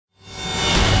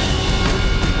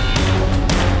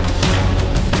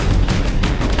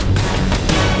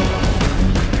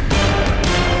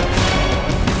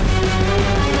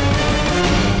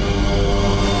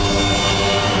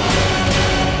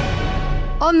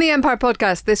the Empire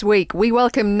podcast this week, we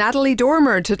welcome Natalie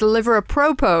Dormer to deliver a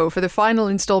propo for the final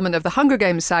instalment of the Hunger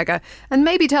Games saga and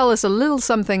maybe tell us a little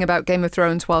something about Game of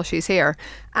Thrones while she's here.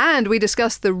 And we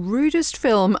discuss the rudest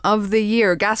film of the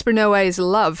year, Gasper Noé's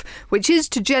Love, which is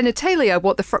to genitalia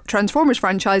what the Transformers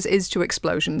franchise is to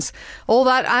explosions. All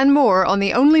that and more on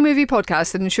the only movie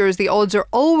podcast that ensures the odds are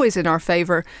always in our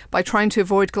favour by trying to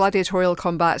avoid gladiatorial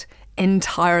combat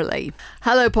entirely.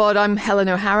 Hello pod, I'm Helen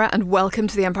O'Hara and welcome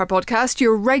to the Empire Podcast.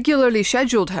 Your regularly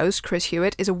scheduled host, Chris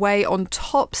Hewitt, is away on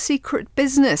top secret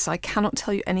business I cannot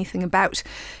tell you anything about.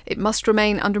 It must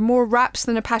remain under more wraps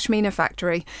than a pashmina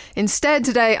factory. Instead,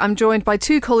 today I'm joined by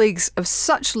two colleagues of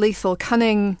such lethal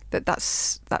cunning that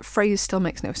phrase still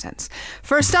makes no sense.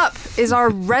 First up is our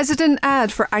resident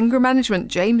ad for anger management,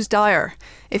 James Dyer.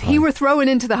 If he were thrown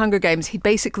into the Hunger Games, he'd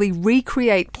basically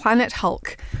recreate Planet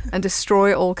Hulk and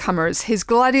destroy all comers. His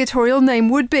gladiatorial name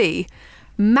would be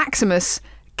Maximus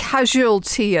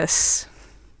Casualtius.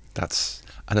 That's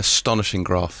an astonishing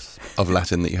graph of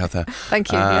Latin that you have there.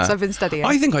 Thank you. Yes, I've been studying.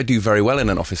 I think I do very well in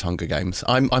an office Hunger Games.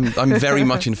 I'm very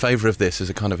much in favour of this as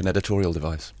a kind of an editorial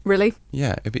device. Really?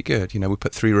 Yeah, it'd be good. You know, we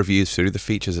put 3 reviews through, the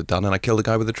features are done, and I kill the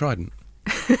guy with the trident.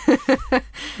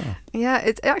 Yeah,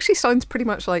 it actually sounds pretty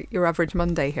much like your average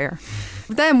Monday here.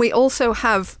 Then we also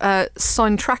have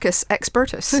Soundtrackus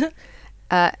Expertus,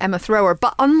 Emma Thrower.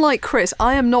 But unlike Chris,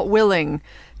 I am not willing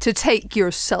to take your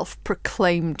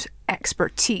self-proclaimed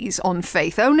expertise on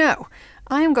faith. Oh no,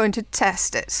 I am going to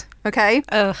test it. Okay?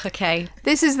 Oh, okay.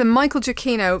 This is the Michael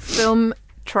Giacchino film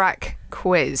track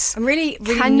quiz. I'm really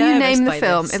Can you name the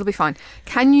film? This. It'll be fine.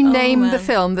 Can you name the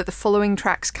film that the following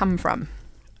tracks come from?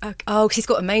 Okay. Oh, because he's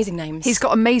got amazing names. He's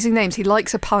got amazing names. He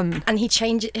likes a pun. And he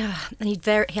changes, and he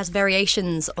has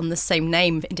variations on the same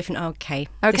name in different. Okay.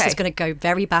 This is going to go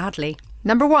very badly.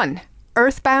 Number 1,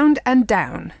 Earthbound and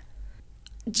Down.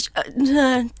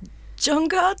 John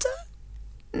Carter?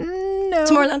 No.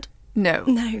 Tomorrowland? No.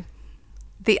 No.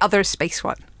 The other space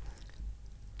one.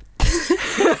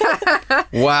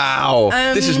 Wow.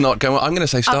 This is not going well. I'm going to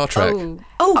say Star Trek.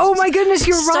 Oh my goodness,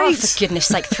 you're right. For goodness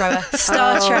sake, Thrower.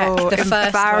 Star Trek, the first one.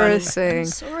 Embarrassing. I'm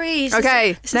sorry.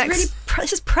 Okay, This next.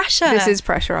 is pressure. This is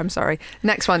pressure, I'm sorry.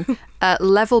 Next one,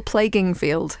 Level Plaguing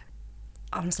Field.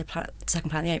 I want to say Second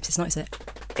Planet of the Apes. It's not, is it?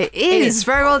 It is.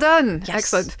 Very well done. Yes.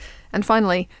 Excellent. And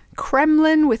finally,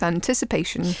 Kremlin with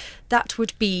Anticipation. That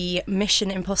would be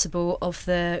Mission Impossible of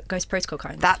the Ghost Protocol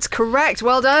kind. That's correct.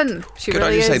 Well done. She Could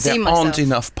really I just say is. there aren't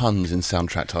enough puns in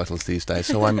soundtrack titles these days,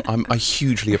 so I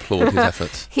hugely applaud his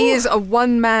efforts. He is a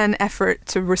one-man effort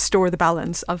to restore the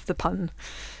balance of the pun.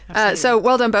 So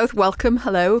well done both. Welcome.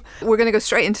 Hello. We're going to go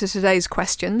straight into today's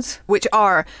questions, which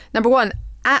are, number 1,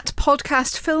 at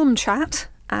Podcast Film Chat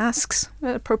asks,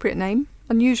 appropriate name,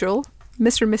 unusual,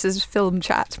 Mr. and Mrs. Film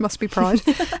Chat, must be proud.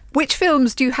 Which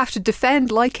films do you have to defend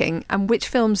liking and which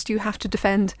films do you have to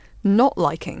defend not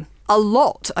liking? A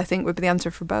lot, I think, would be the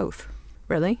answer for both.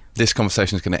 Really? This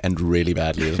conversation is going to end really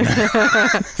badly, isn't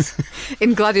it?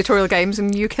 In gladiatorial games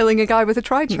and you killing a guy with a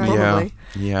trident, probably.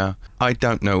 Yeah. I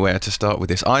don't know where to start with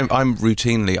this. I'm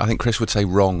routinely, I think Chris would say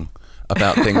wrong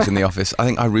about things in the office. I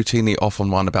think I routinely off on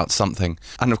one about something.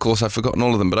 And of course, I've forgotten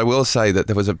all of them. But I will say that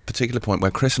there was a particular point where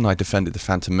Chris and I defended The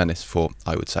Phantom Menace for,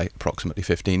 I would say, approximately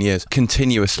 15 years,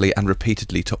 continuously and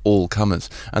repeatedly to all comers.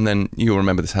 And then you'll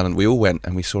remember this, Helen, we all went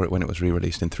and we saw it when it was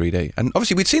re-released in 3D. And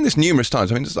obviously, we'd seen this numerous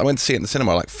times. I mean, I went to see it in the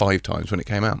cinema like 5 times when it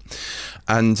came out.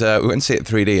 And we went to see it in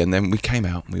 3D, and then we came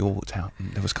out, and we all walked out,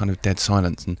 and there was kind of dead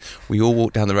silence. And we all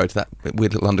walked down the road to that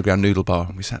weird little underground noodle bar,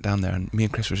 and we sat down there, and me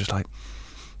and Chris were just like,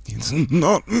 it's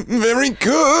not very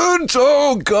good,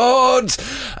 oh God.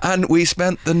 And we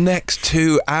spent the next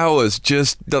 2 hours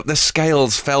just, the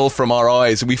scales fell from our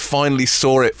eyes and we finally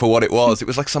saw it for what it was. It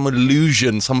was like some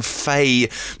illusion, some fey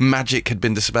magic had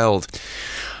been dispelled.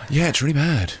 Yeah, it's really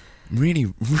bad. Really,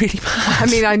 really bad. I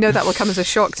mean, I know that will come as a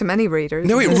shock to many readers.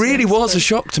 No, it really was a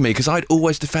shock to me because I'd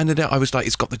always defended it. I was like,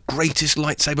 it's got the greatest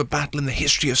lightsaber battle in the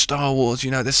history of Star Wars.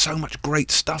 You know, there's so much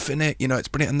great stuff in it. You know, it's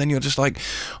brilliant. And then you're just like,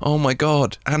 oh my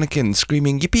God, Anakin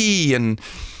screaming yippee and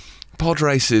pod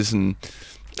races and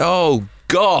oh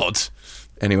God.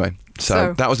 Anyway,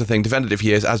 so that was the thing. Defended it for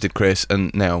years, as did Chris,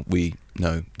 and now we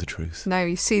know the truth. Now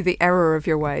you see the error of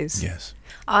your ways. Yes.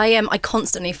 I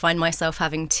constantly find myself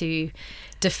having to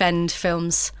defend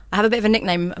films. I have a bit of a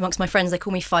nickname amongst my friends. They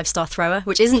call me 5-star thrower,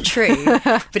 which isn't true,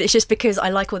 but it's just because I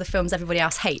like all the films everybody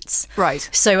else hates. Right.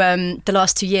 So the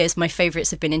last 2 years, my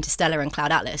favourites have been Interstellar and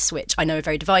Cloud Atlas, which I know are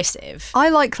very divisive. I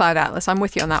like Cloud Atlas. I'm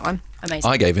with you on that one. Amazing.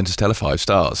 I gave Interstellar 5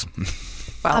 stars.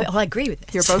 Well, I agree with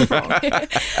this. You're both wrong.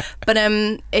 But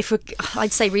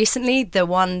I'd say recently, the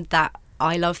one that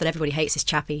I love that everybody hates is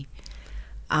Chappie.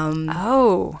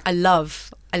 I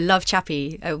love I love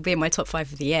Chappie. It will be in my top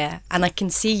 5 of the year. And I can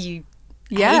see you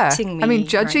hating me. I mean,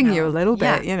 judging right you a now. little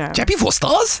bit, you know. Chappie 4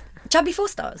 stars? Chappie 4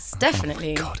 stars,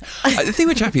 definitely. Oh, God. The thing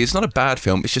with Chappie, it's not a bad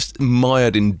film. It's just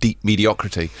mired in deep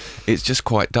mediocrity. It's just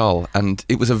quite dull. And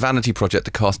it was a vanity project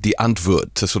to cast Die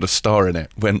Antwoord to sort of star in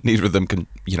it when neither of them can,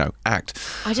 act.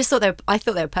 I thought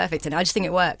they were perfect in it. I just think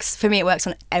it works. For me, it works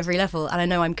on every level. And I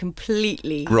know I'm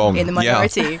completely wrong in the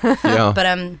minority. Yeah. But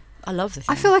I love the thing.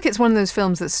 I feel like it's one of those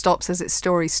films that stops as its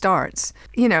story starts.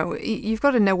 You've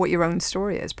got to know what your own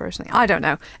story is, personally. I don't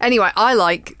know. Anyway, I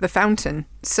like The Fountain.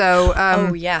 So,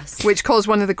 oh, yes. Which caused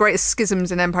one of the greatest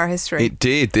schisms in Empire history. It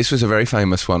did. This was a very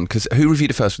famous one. Because who reviewed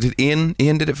it first? Did Ian?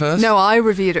 Ian did it first? No, I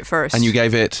reviewed it first. And you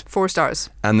gave it? 4 stars.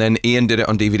 And then Ian did it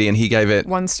on DVD and he gave it?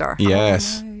 1 star.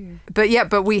 Yes. Oh, no.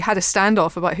 But we had a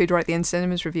standoff about who'd write the In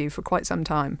Cinemas review for quite some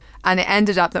time. And it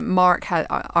ended up that Mark,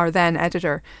 our then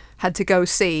editor, had to go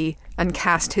see and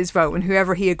cast his vote, and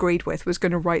whoever he agreed with was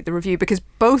going to write the review, because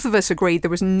both of us agreed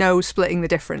there was no splitting the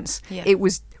difference. Yeah. It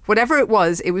was, whatever it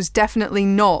was definitely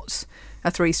not a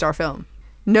 3-star film.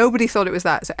 Nobody thought it was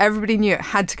that, so everybody knew it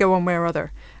had to go one way or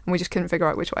other, and we just couldn't figure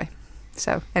out which way.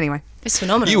 So, anyway. It's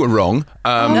phenomenal. You were wrong,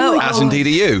 as indeed are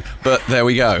you, but there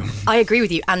we go. I agree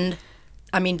with you, and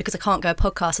I mean, because I can't go a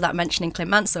podcast without mentioning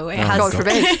Clint Mansell. It has, God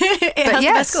forbid. it But has the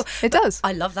yes, best score. it does.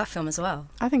 I love that film as well.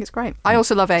 I think it's great. I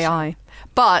also love AI.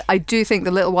 But I do think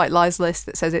the Little White Lies list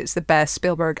that says it's the best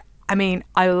Spielberg, I mean,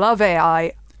 I love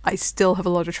AI. I still have a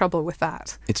lot of trouble with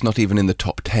that. It's not even in the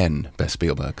top 10 best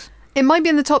Spielbergs. It might be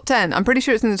in the top 10. I'm pretty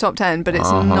sure it's in the top 10, but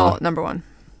it's not number 1.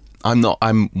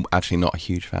 I'm actually not a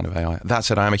huge fan of AI. That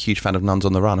said, I am a huge fan of Nuns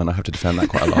on the Run, and I have to defend that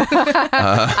quite a lot.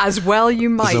 As well you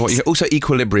might. Also,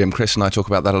 Equilibrium. Chris and I talk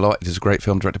about that a lot. It is a great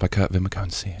film directed by Kurt Wimmer. Go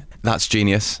and see it. That's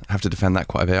genius. I have to defend that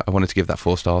quite a bit. I wanted to give that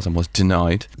 4 stars and was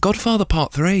denied. Godfather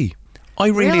Part 3. I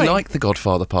really like The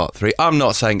Godfather Part 3. I'm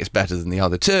not saying it's better than the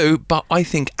other 2, but I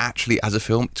think actually as a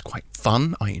film it's quite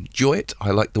fun. I enjoy it.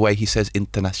 I like the way he says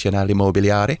Internazionale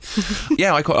Immobiliare.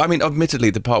 Yeah, I mean,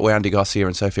 admittedly, the part where Andy Garcia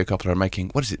and Sofia Coppola are making,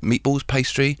 what is it, meatballs,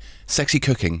 pastry, sexy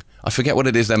cooking. I forget what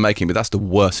it is they're making, but that's the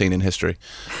worst scene in history.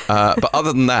 But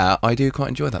other than that, I do quite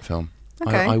enjoy that film.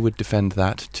 Okay. I would defend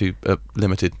that to a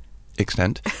limited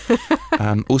extent.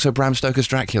 Also Bram Stoker's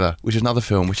Dracula, which is another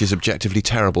film which is objectively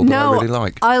terrible, but I really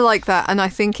like. I like that, and I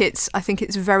think it's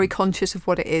very conscious of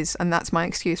what it is, and that's my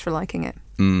excuse for liking it.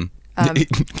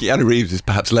 Keanu Reeves is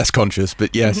perhaps less conscious,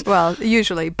 but yes. Well,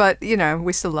 usually, but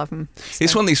we still love him. So.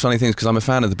 It's one of these funny things because I'm a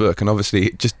fan of the book, and obviously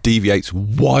it just deviates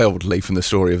wildly from the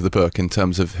story of the book in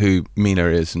terms of who Mina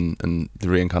is and the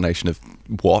reincarnation of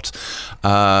what.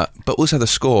 But also the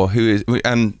score,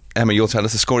 and Emma, you'll tell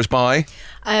us the score is by?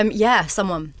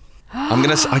 Someone. I'm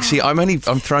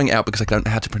throwing it out because I don't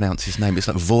know how to pronounce his name. It's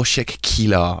like Wojciech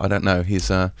Kilar. I don't know. He's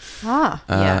yeah,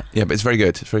 but it's very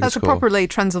good. It's very That's good a score. properly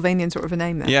Transylvanian sort of a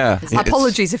name then. Yeah.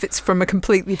 Apologies if it's from a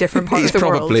completely different part of the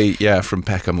world. He's probably from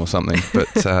Peckham or something, but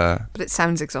but it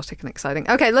sounds exotic and exciting.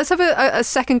 Okay, let's have a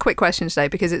second quick question today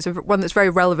because it's one that's very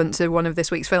relevant to one of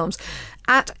this week's films.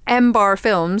 At Mbar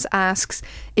Films asks,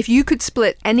 if you could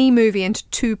split any movie into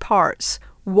 2 parts,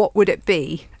 what would it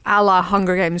be? A la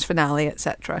Hunger Games finale,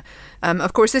 etc.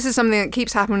 Of course, this is something that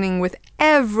keeps happening with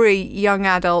every young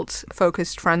adult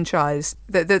focused franchise.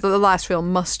 The last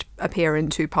film must appear in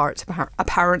 2 parts,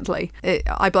 apparently.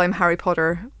 I blame Harry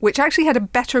Potter, which actually had a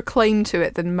better claim to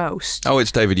it than most. Oh,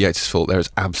 it's David Yates' fault. There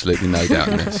is absolutely no doubt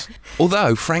in this.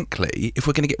 Although, frankly, if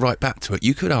we're going to get right back to it,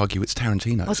 you could argue it's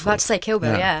Tarantino's fault. I was about to say Kill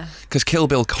Bill, yeah. Because Kill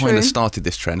Bill kind of started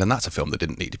this trend, and that's a film that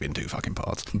didn't need to be in 2 fucking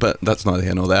parts. But that's neither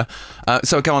here nor there.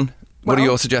 So go on. What are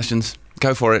your suggestions?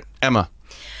 Go for it. Emma.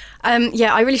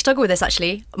 I really struggle with this,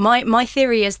 actually. My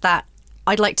theory is that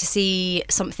I'd like to see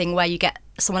something where you get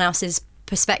someone else's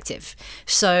perspective.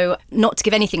 So, not to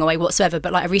give anything away whatsoever,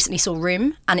 but like I recently saw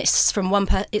Room, and it's from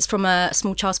a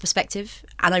small child's perspective,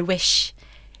 and I wish...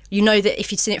 that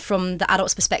if you'd seen it from the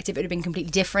adult's perspective, it would have been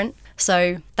completely different.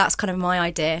 So that's kind of my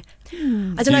idea.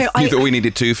 I don't know. You thought we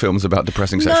needed 2 films about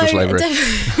depressing sexual slavery?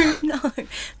 No.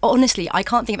 Honestly, I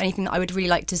can't think of anything that I would really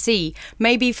like to see.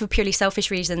 Maybe for purely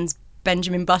selfish reasons,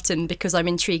 Benjamin Button, because I'm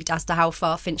intrigued as to how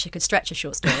far Fincher could stretch a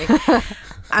short story.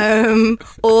 I'm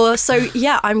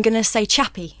going to say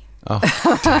Chappie. Oh,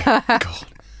 dear God.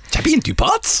 Chappie in 2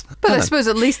 parts? But I suppose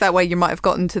at least that way you might have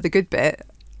gotten to the good bit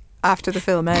after the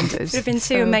film ended. It would have been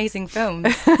 2 amazing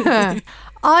films. The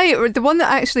one that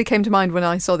actually came to mind when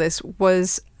I saw this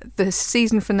was the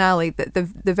season finale,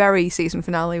 the very season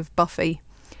finale of Buffy,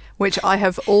 which I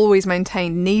have always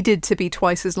maintained needed to be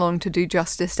twice as long to do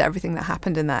justice to everything that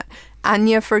happened in that.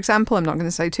 Anya, for example, I'm not going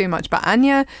to say too much, but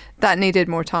Anya, that needed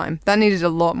more time. That needed a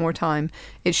lot more time.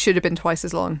 It should have been twice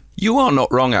as long. You are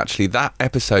not wrong, actually. That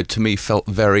episode to me felt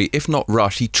very, if not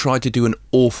rushed, he tried to do an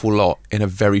awful lot in a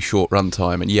very short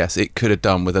runtime. And yes, it could have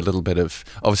done with a little bit of,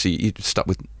 obviously, you stuck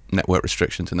with network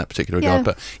restrictions in that particular regard.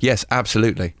 But yes,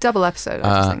 absolutely. Double episode,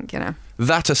 I just think,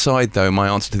 That aside, though, my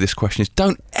answer to this question is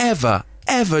don't ever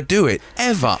do it,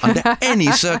 ever, under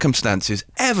any circumstances,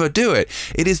 ever do it.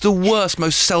 It is the worst,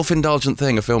 most self-indulgent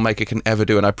thing a filmmaker can ever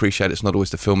do, and I appreciate it's not always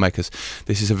the filmmakers.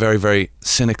 This is a very, very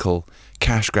cynical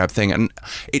cash grab thing, and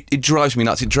it drives me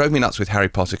nuts. It drove me nuts with Harry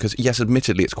Potter because, yes,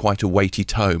 admittedly, it's quite a weighty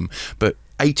tome, but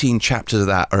 18 chapters of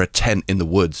that are a tent in the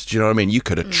woods. Do you know what I mean? You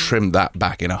could have trimmed that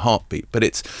back in a heartbeat, but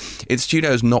it's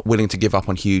studios not willing to give up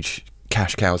on huge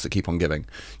cash cows that keep on giving. Do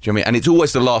you know what I mean? And it's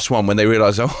always the last one when they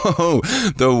realise, oh,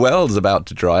 the well's about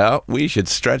to dry out. We should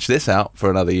stretch this out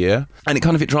for another year. And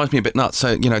it drives me a bit nuts.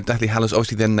 So, Deathly Hallows,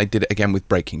 obviously then they did it again with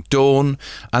Breaking Dawn.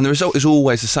 And the result is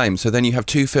always the same. So then you have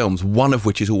two films, one of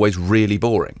which is always really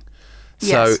boring.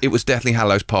 So it was Deathly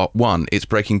Hallows Part 1. It's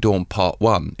Breaking Dawn Part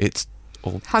 1. It's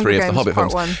all Hunger three Games of the Hobbit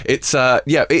Part films. 1. It's but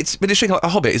it's interesting. Like, A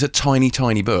Hobbit is a tiny,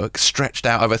 tiny book stretched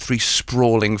out over 3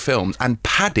 sprawling films and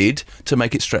padded to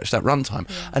make it stretch that runtime.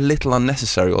 A little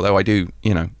unnecessary, although I do,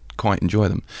 quite enjoy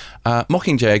them.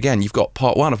 Mockingjay, again, you've got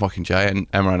Part 1 of Mockingjay, and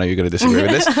Emma, I know you're going to disagree with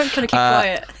this. I'm going to keep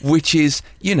quiet. Which is,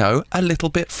 a little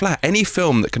bit flat. Any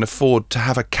film that can afford to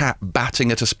have a cat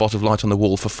batting at a spot of light on the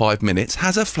wall for 5 minutes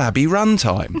has a flabby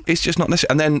runtime. It's just not necessary.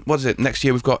 And then, what is it? Next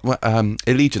year we've got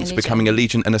Allegiance becoming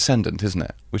Allegiant and Ascendant, isn't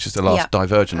it? Which is the last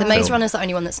Divergent The Maze film. Runner's the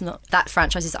only one that's not... That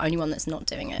franchise is the only one that's not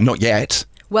doing it. Not yet.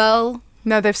 Well...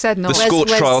 No, they've said not. The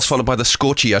Scorch trials followed by the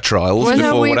Scorchia trials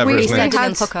before whatever we his said name. it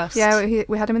in the podcast. Yeah,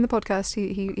 we had him in the podcast.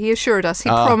 He assured us. He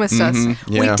promised us.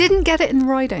 Yeah. We didn't get it in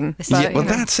writing. Yeah, well,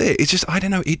 that's it. It's just, I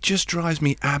don't know, it just drives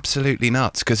me absolutely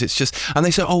nuts because it's just, and they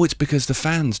say, it's because the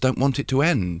fans don't want it to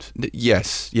end.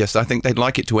 Yes, I think they'd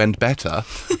like it to end better,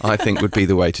 I think would be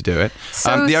the way to do it.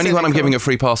 The only one I'm giving a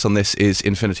free pass on this is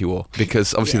Infinity War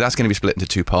because obviously that's going to be split into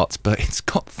 2 parts, but it's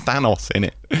got Thanos in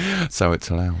it, so it's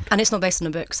allowed. And it's not based on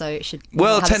a book, so it should...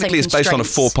 Well, technically it's based on a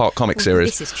 4-part comic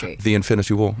series. This is true. The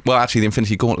Infinity War. Well, actually, the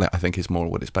Infinity Gauntlet, I think, is more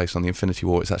what it's based on. The Infinity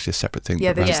War is actually a separate thing.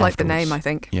 Yeah, they just like the afterwards. name, I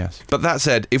think. Yes. But that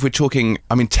said, if we're talking,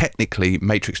 technically,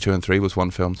 Matrix 2 and 3 was one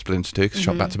film split into 2 because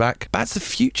shot back to back. Back to the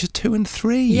Future 2 and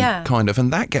 3, kind of,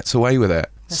 and that gets away with it.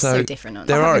 That's so different, aren't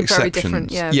they? There are Very exceptions.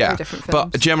 different, very different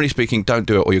films. But generally speaking, don't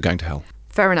do it or you're going to hell.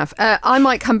 Fair enough. I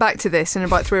might come back to this in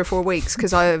about 3 or 4 weeks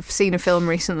because I've seen a film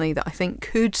recently that I think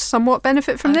could somewhat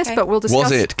benefit from this, but we'll discuss.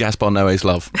 Was it Gaspar Noé's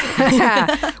Love?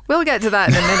 We'll get to that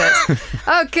in a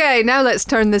minute. Okay, now let's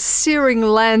turn the searing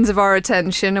lens of our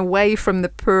attention away from the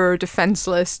poor,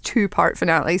 defenceless 2-part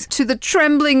finales to the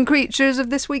trembling creatures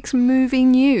of this week's movie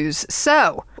news.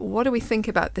 So, what do we think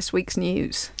about this week's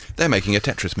news? They're making a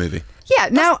Tetris movie. Yeah,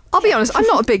 now, I'll be honest, I'm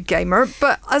not a big gamer,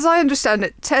 but as I understand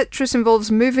it, Tetris involves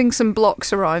moving some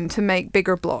blocks around to make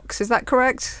bigger blocks. Is that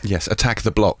correct? Yes, Attack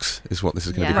the Blocks is what this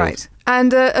is going to be called. Right.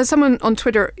 And as someone on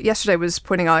Twitter yesterday was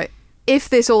pointing out, if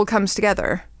this all comes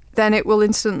together, then it will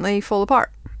instantly fall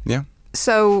apart. Yeah.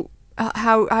 So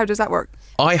how does that work?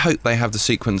 I hope they have the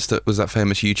sequence that was that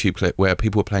famous YouTube clip where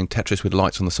people were playing Tetris with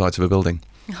lights on the sides of a building.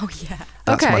 Oh, yeah.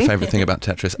 That's my favourite thing about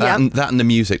Tetris. Yep. That and the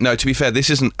music. No, to be fair, this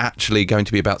isn't actually going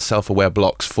to be about self-aware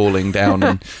blocks falling down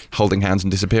and holding hands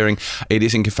and disappearing. It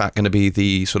is, in fact, going to be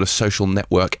the sort of social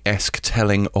network-esque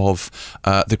telling of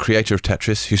the creator of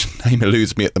Tetris, whose name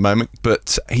eludes me at the moment.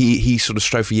 But he sort of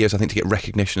strove for years, I think, to get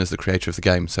recognition as the creator of the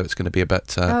game. So it's going to be a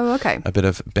bit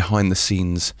of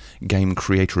behind-the-scenes game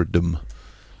creatordom.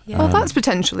 Yeah. Well, that's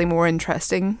potentially more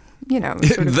interesting,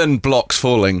 sort of than blocks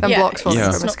falling. Blocks falling from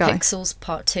It's the not sky. Pixels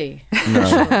Part 2.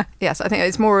 No. Yes, I think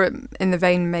it's more in the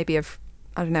vein maybe of,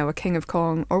 I don't know, a King of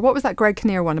Kong. Or what was that Greg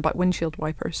Kinnear one about windshield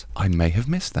wipers? I may have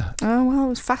missed that. Oh, well, it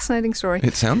was a fascinating story.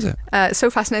 It sounds it.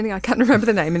 So fascinating, I can't remember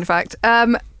the name, in fact.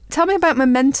 Tell me about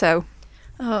Memento.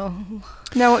 Oh.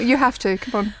 No, you have to.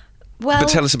 Come on. Well, But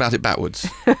tell us about it backwards.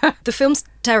 the film's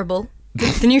terrible.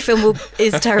 The new film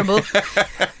is terrible.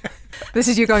 This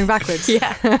is you going backwards.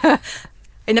 Yeah.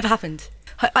 It never happened.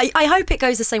 I hope it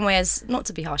goes the same way as, not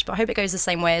to be harsh, but I hope it goes the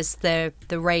same way as the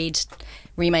Raid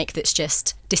remake that's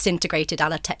just disintegrated a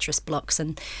la Tetris blocks.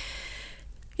 And,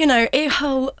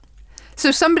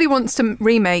 So somebody wants to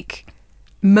remake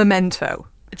Memento.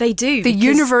 They do. The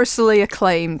universally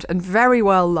acclaimed and very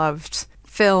well loved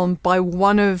film by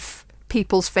one of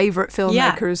people's favourite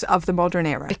filmmakers of the modern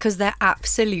era. Because they're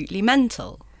absolutely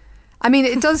mental. I mean,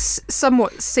 it does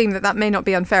somewhat seem that may not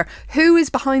be unfair. Who is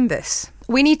behind this?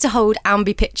 We need to hold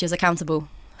Ambi Pictures accountable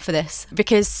for this,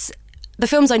 because the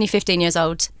film's only 15 years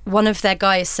old. One of their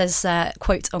guys says,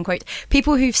 quote unquote,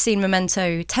 people who've seen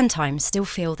Memento 10 times still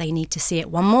feel they need to see it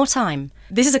one more time.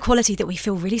 This is a quality that we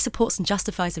feel really supports and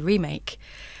justifies a remake.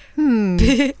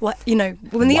 What, you know,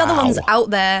 when the other one's out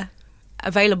there,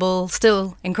 available,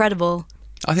 still incredible.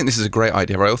 I think this is a great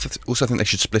idea. I also think they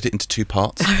should split it into 2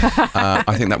 parts.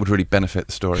 I think that would really benefit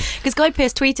the story. Because Guy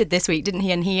Pearce tweeted this week, didn't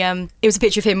he? And it was a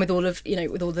picture of him with all of, you know,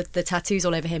 with all the tattoos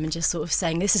all over him, and just sort of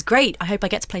saying, "This is great. I hope I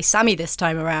get to play Sammy this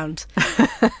time around."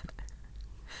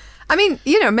 I mean,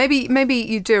 you know, maybe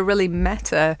you do a really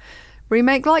meta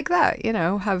remake like that. You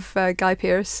know, have Guy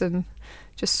Pearce and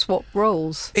just swap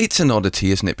roles. It's an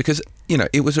oddity, isn't it? Because, you know,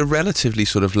 it was a relatively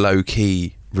sort of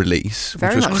low-key release,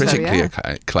 Very which was much so, critically yeah.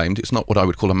 acclaimed. It's not what I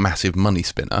would call a massive money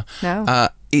spinner. No.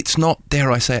 It's not,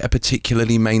 dare I say, a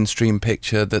particularly mainstream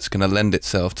picture that's going to lend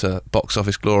itself to box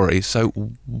office glory. So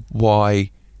why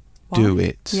do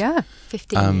it? Yeah.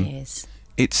 15 years.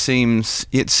 It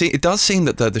does seem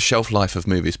that the shelf life of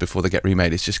movies before they get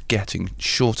remade is just getting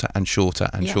shorter and shorter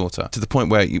and shorter, to the point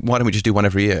where why don't we just do one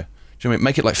every year? Do you know what I mean?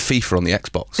 Make it like FIFA on the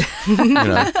Xbox. You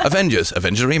know,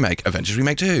 Avengers remake, Avengers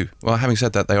remake 2. Well, having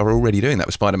said that, they are already doing that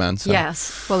with Spider-Man. So.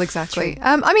 Yes. Well, exactly.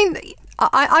 I mean,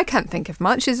 I can't think of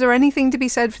much. Is there anything to be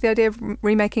said for the idea of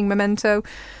remaking Memento?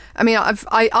 I mean,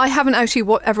 I haven't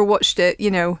actually ever watched it,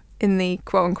 you know, in the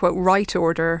quote unquote right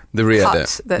order the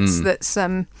re-edit. cut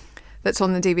that's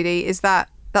on the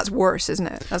DVD. That's worse, isn't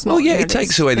it? That's not. Well, yeah, it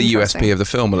takes away the USP of the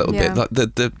film a little bit. Like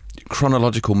the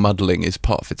chronological muddling is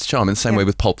part of its charm. In the same way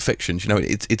with Pulp Fiction, you know,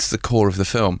 it's the core of the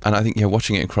film. And I think,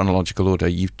 watching it in chronological order,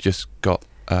 you've just got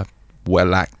a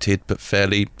well acted but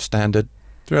fairly standard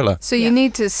thriller. So you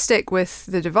need to stick with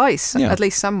the device, at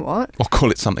least somewhat. Or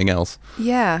call it something else.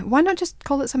 Yeah, why not just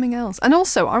call it something else? And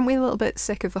also, aren't we a little bit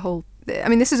sick of the whole... I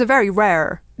mean, this is a very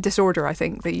rare disorder, I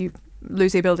think, that you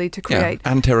lose the ability to create.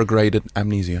 Yeah, anterograded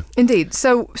amnesia. Indeed.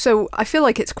 So I feel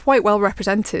like it's quite well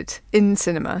represented in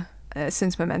cinema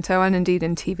since Memento, and indeed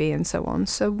in TV and so on.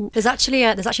 So there's actually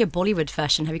a Bollywood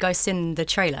version. Have you guys seen the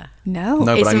trailer? No,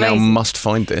 but I now amazing. must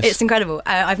find this. It's incredible.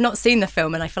 I've not seen the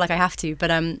film, and I feel like I have to.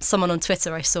 But someone on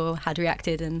Twitter I saw had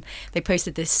reacted, and they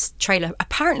posted this trailer.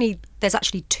 Apparently, there's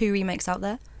actually 2 remakes out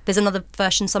there. There's another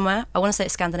version somewhere. I want to say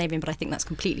it's Scandinavian, but I think that's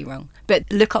completely wrong.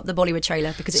 But look up the Bollywood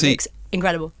trailer, because it looks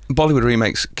incredible. Bollywood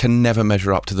remakes can never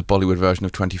measure up to the Bollywood version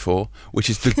of 24, which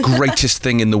is the greatest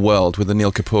thing in the world, with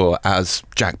Anil Kapoor as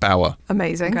Jack Bauer.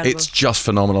 Amazing. Incredible. It's just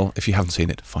phenomenal. If you haven't seen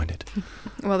it, find it.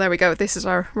 Well, there we go. This is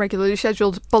our regularly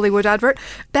scheduled Bollywood advert.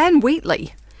 Ben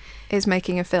Wheatley is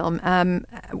making a film,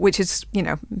 which is, you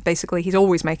know, basically he's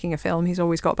always making a film. He's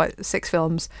always got about 6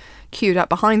 films queued up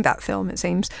behind that film, it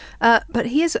seems. But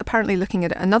he is apparently looking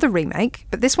at another remake,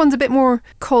 but this one's a bit more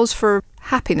cause for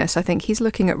happiness, I think. He's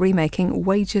looking at remaking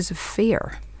Wages of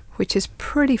Fear, which is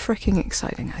pretty freaking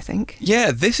exciting, I think.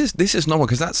 Yeah, this is normal,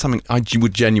 because that's something I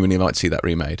would genuinely like to see that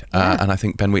remade. And I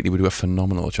think Ben Wheatley would do a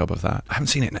phenomenal job of that. I haven't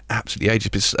seen it in absolutely ages,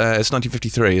 but it's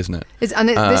 1953, isn't it?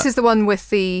 This is the one with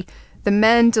the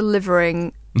men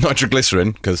delivering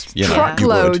nitroglycerin, because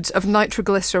truckloads of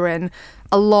nitroglycerin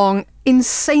along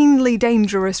insanely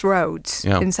dangerous roads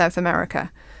in South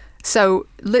America. So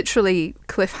literally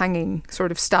cliffhanging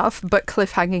sort of stuff, but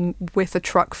cliffhanging with a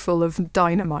truck full of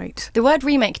dynamite. The word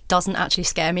remake doesn't actually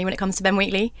scare me when it comes to Ben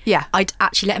Wheatley. Yeah. I'd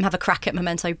actually let him have a crack at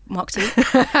Memento Mark II.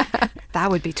 That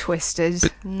would be twisted.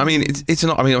 But, I mean, it's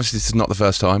not. I mean, obviously, this is not the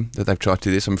first time that they've tried to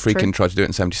do this. Friedkin tried to do it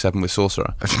in '77 with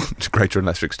Sorcerer, to greater and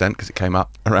lesser extent, because it came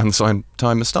up around the same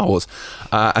time as Star Wars,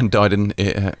 and died in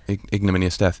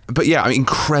ignominious death. But yeah, I mean,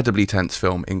 incredibly tense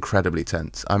film, incredibly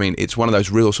tense. I mean, it's one of those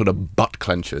real sort of butt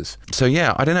clenchers. So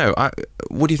yeah, I don't know.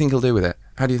 What do you think he'll do with it?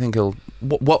 How do you think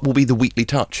what will be the Wheatley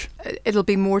touch? It'll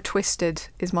be more twisted,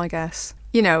 is my guess.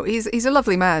 You know, he's a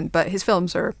lovely man, but his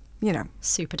films are, you know,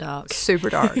 super dark. Super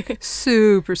dark.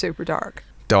 super dark.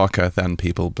 Darker than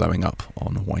people blowing up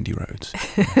on windy roads.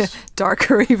 Yes.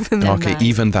 Darker even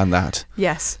than that.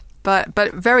 Yes. But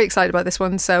very excited about this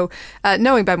one. So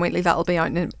knowing Ben Wheatley, that'll be out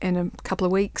in a couple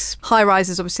of weeks. High Rise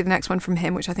is obviously the next one from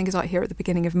him, which I think is out here at the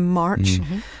beginning of March.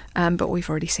 But we've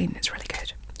already seen it's really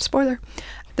good. Spoiler.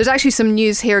 There's actually some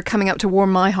news here coming up to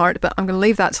warm my heart, but I'm going to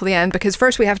leave that till the end, because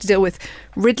first we have to deal with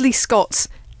Ridley Scott's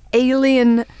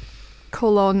Alien: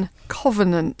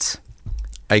 Covenant.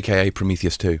 AKA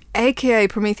Prometheus 2. AKA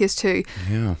Prometheus 2.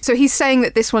 Yeah. So he's saying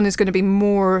that this one is going to be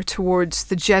more towards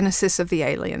the genesis of the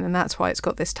alien, and that's why it's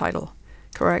got this title.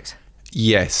 Correct?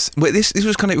 Yes. Well, this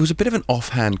was it was a bit of an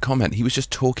offhand comment. He was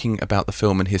just talking about the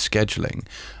film and his scheduling,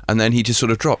 and then he just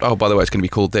sort of dropped, oh, by the way, it's going to be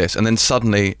called this, and then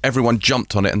suddenly everyone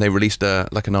jumped on it and they released an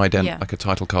ident, like a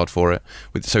title card for it.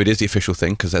 So it is the official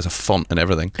thing because there's a font and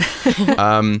everything.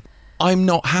 I'm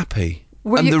not happy.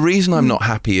 The reason I'm not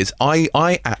happy is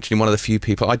I actually, one of the few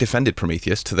people, I defended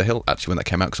Prometheus to the hilt actually when that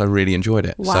came out because I really enjoyed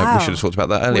it. Wow. So we should have talked about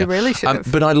that earlier. We really should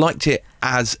have. But I liked it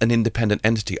as an independent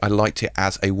entity. I liked it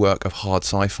as a work of hard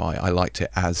sci-fi. I liked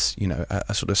it as,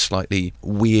 a sort of slightly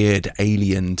weird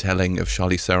alien telling of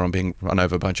Charlize Theron being run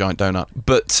over by a giant donut.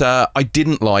 But I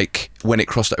didn't like when it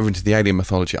crossed over into the alien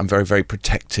mythology. I'm very, very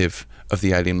protective of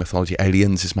the alien mythology.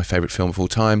 Aliens is my favourite film of all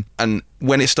time. And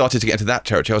when it started to get into that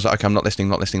territory, I was like, okay, I'm not listening,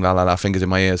 la la la, fingers in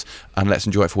my ears, and let's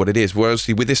enjoy it for what it is. Whereas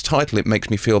with this title, it makes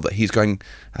me feel that he's going,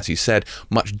 as he said,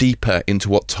 much deeper into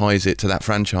what ties it to that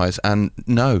franchise. And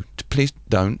no, please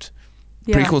don't.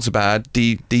 Yeah. Prequels are bad.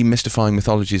 Demystifying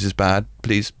mythologies is bad.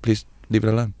 Please leave it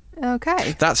alone.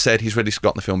 Okay. That said, he's Ridley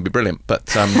Scott in the film would be brilliant,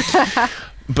 but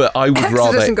but I would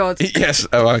rather. And God. Yes.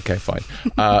 Oh, okay, fine.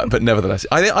 But nevertheless,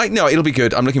 I no, it'll be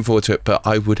good. I'm looking forward to it, but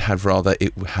I would have rather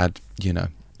it had,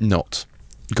 not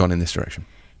gone in this direction.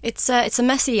 It's a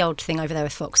messy old thing over there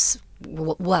with Fox.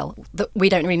 Well, we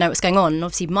don't really know what's going on. And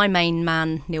obviously, my main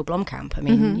man, Neil Blomkamp. I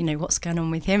mean, what's going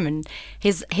on with him and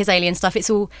his alien stuff.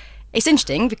 It's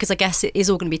interesting because I guess it is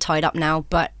all going to be tied up now.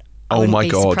 But I wouldn't be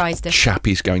surprised if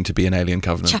Chappie's going to be an alien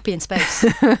covenant. Chappie in space.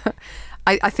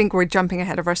 I think we're jumping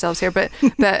ahead of ourselves here, but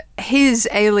his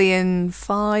Alien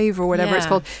 5 or whatever it's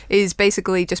called is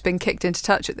basically just been kicked into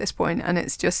touch at this point, and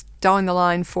it's just down the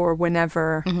line for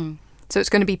whenever. Mm-hmm. So it's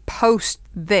going to be post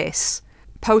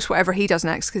whatever he does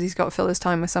next because he's got to fill his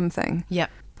time with something. Yeah.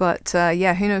 But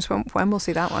who knows when we'll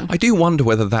see that one. I do wonder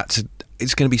whether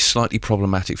it's going to be slightly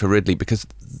problematic for Ridley because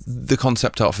the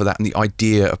concept art for that and the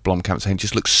idea of Blomkamp saying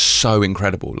just looks so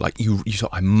incredible. Like you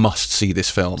thought, I must see this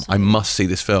film. Absolutely. I must see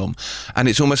this film. And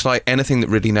it's almost like anything that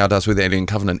Ridley now does with Alien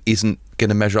Covenant isn't going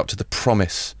to measure up to the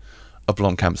promise of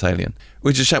Blomkamp's Alien,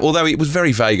 which is a shame, although it was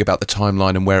very vague about the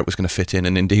timeline and where it was going to fit in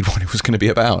and indeed what it was going to be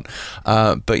about.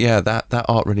 But yeah, that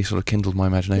art really sort of kindled my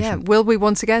imagination. Yeah, will we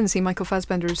once again see Michael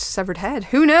Fassbender's severed head?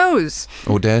 Who knows?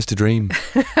 Or dares to dream.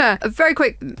 A very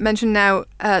quick mention now,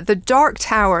 The Dark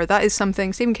Tower. That is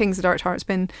something, Stephen King's The Dark Tower, it's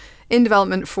been in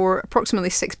development for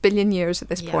approximately 6 billion years at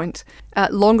this point,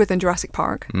 longer than Jurassic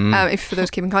Park, if for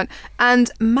those keeping count. And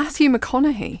Matthew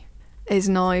McConaughey is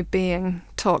now being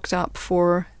talked up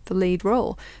for the lead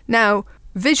role. Now,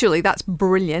 visually, that's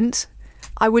brilliant.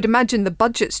 I would imagine the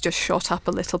budget's just shot up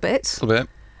a little bit. A little bit.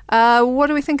 What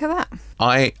do we think of that?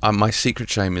 My secret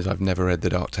shame is I've never read The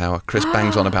Dark Tower. Chris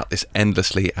bangs on about this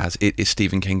endlessly as it is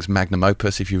Stephen King's magnum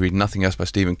opus. If you read nothing else by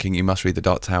Stephen King, you must read The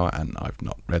Dark Tower, and I've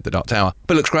not read The Dark Tower.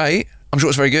 But it looks great. I'm sure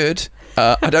it's very good.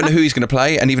 I don't know who he's going to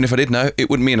play, and even if I did know, it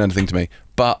wouldn't mean anything to me.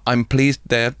 But I'm pleased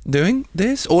they're doing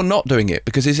this or not doing it,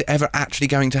 because is it ever actually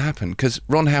going to happen? Because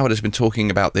Ron Howard has been talking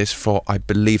about this for, I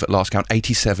believe at last count,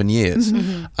 87 years,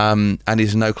 and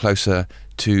is no closer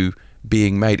to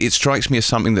being made. It strikes me as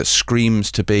something that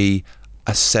screams to be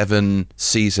a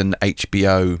 7-season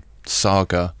HBO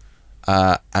saga,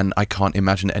 and I can't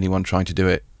imagine anyone trying to do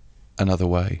it another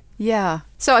way. Yeah.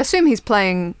 So I assume he's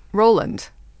playing Roland,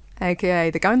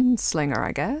 aka the gunslinger,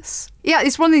 I guess. Yeah,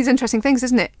 it's one of these interesting things,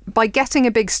 isn't it? By getting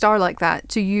a big star like that,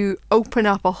 do you open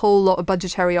up a whole lot of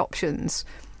budgetary options,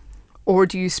 or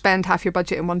do you spend half your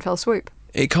budget in one fell swoop?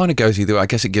 It kind of goes either way. I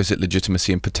guess it gives it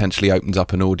legitimacy and potentially opens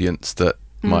up an audience that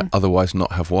might otherwise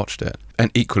not have watched it.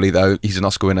 And equally, though, he's an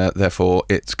Oscar winner, therefore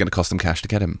it's going to cost them cash to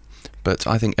get him. But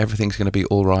I think everything's going to be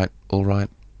all right. And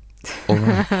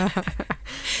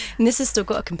this has still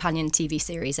got a companion TV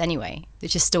series anyway,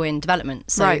 which is still in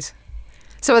development. So. Right.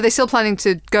 So are they still planning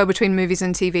to go between movies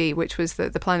and TV, which was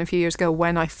the plan a few years ago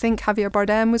when I think Javier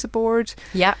Bardem was aboard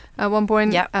at one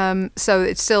point? Yeah.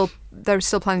 So they're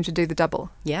still planning to do the double.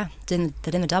 Yeah, they're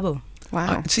in the double.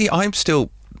 Wow. See, I'm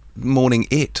still mourning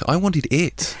It. I wanted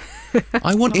It.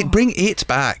 I want it. Bring It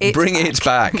back. It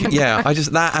back. Yeah, I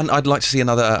just that, and I'd like to see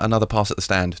another pass at The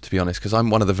Stand, to be honest, because I'm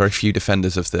one of the very few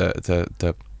defenders of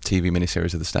the TV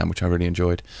miniseries of The Stand, which I really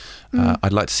enjoyed.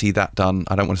 I'd like to see that done.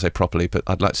 I don't want to say properly, but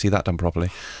I'd like to see that done properly.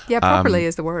 Yeah, properly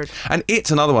is the word. And It's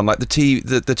another one. Like the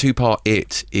 2-part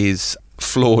It is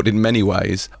flawed in many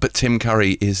ways, but Tim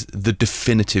Curry is the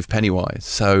definitive Pennywise.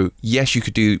 So yes, you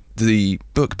could do the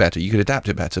book better, you could adapt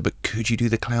it better, but could you do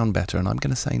the clown better? And I'm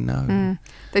going to say no.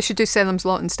 They should do Salem's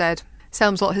Lot instead.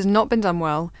 Salem's Lot has not been done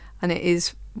well, and it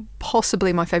is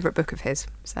possibly my favourite book of his.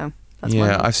 So That's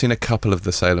my lot. I've seen a couple of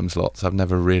the Salem's Lots. I've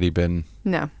never really been...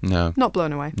 No. No. Not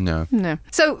blown away. No. No.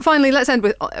 So finally, let's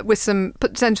end with some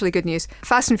potentially good news.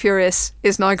 Fast and Furious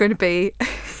is now going to be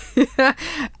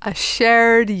a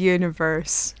shared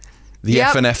universe. The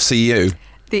FNFCU.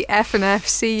 The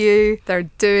FNFCU. They're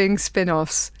doing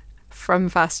spin-offs from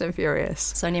Fast and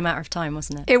Furious. It's only a matter of time,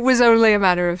 wasn't it? It was only a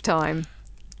matter of time.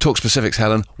 Talk specifics,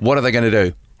 Helen. What are they going to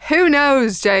do? Who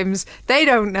knows, James? They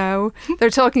don't know.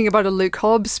 They're talking about a Luke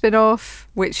Hobbs spin-off,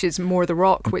 which is more The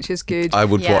Rock, which is good. I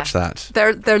would watch that.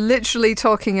 They're literally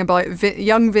talking about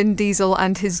young Vin Diesel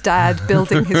and his dad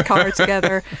building his car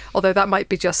together, although that might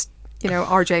be just,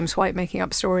 our James White making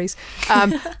up stories.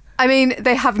 I mean,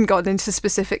 they haven't gotten into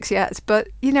specifics yet, but,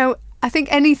 I think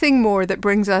anything more that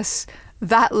brings us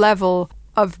that level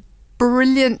of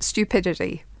brilliant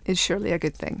stupidity is surely a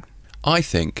good thing. I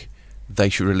think they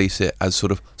should release it as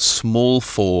sort of small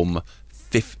form,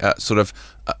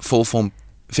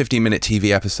 15-minute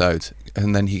TV episodes,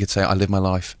 and then he could say, I live my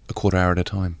life a quarter hour at a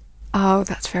time. Oh,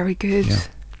 that's very good. Yeah.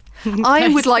 I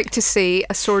would like to see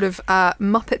a sort of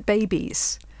Muppet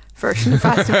Babies version of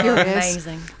Fast and Furious.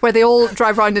 Amazing. Where they all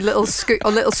drive around in little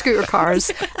scooter cars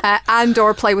and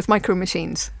or play with micro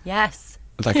machines. Yes.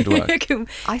 That could work.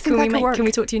 I think that could work. Can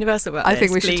we talk to Universal about I this,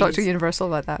 think we should talk to please?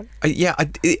 Universal about that.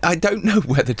 I don't know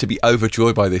whether to be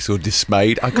overjoyed by this or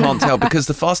dismayed. I can't tell, because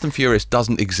the Fast and Furious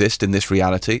doesn't exist in this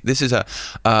reality. This is a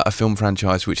film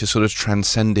franchise which has sort of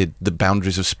transcended the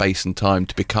boundaries of space and time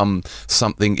to become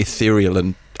something ethereal,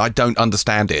 and I don't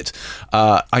understand it.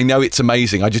 I know it's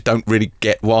amazing. I just don't really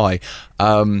get why.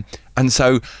 And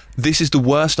so this is the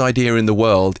worst idea in the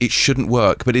world. It shouldn't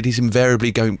work, but it is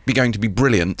invariably going to be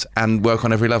brilliant and work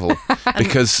on every level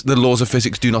because the laws of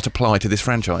physics do not apply to this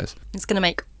franchise. It's going to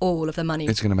make all of the money.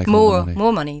 It's going to make all the money.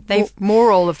 More money.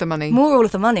 More all of the money. More all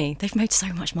of the money. They've made so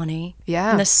much money. Yeah.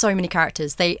 And there's so many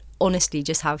characters. They honestly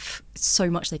just have so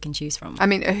much they can choose from. I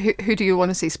mean, who do you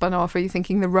want to see spun off? Are you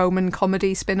thinking the Roman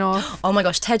comedy spin-off? Oh my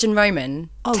gosh, Tej and Roman.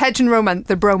 Oh, Tej and Roman,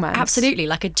 the bromance. absolutely,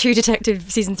 like a True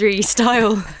Detective season 3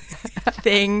 style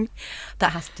thing.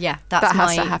 That has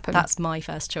to happen. That's my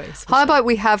first choice. How about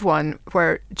we have one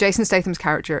where Jason Statham's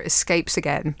character escapes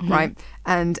again, right,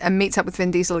 and meets up with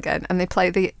Vin Diesel again, and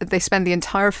they spend the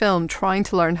entire film trying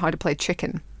to learn how to play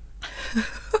chicken,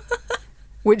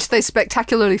 which they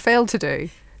spectacularly failed to do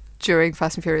during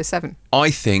Fast and Furious 7.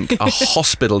 I think a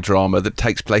hospital drama that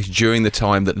takes place during the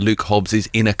time that Luke Hobbs is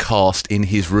in a cast in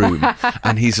his room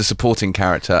and he's a supporting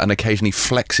character and occasionally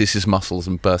flexes his muscles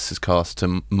and bursts his cast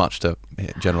much to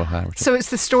general hilarity. So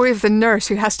it's the story of the nurse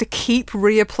who has to keep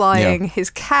reapplying his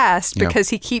cast because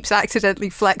he keeps accidentally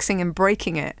flexing and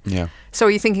breaking it. Yeah. So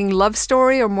are you thinking love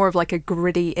story or more of like a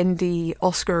gritty indie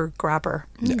Oscar grabber?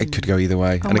 It could go either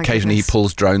way. Oh and my occasionally goodness. he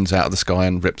pulls drones out of the sky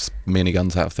and rips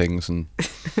miniguns out of things and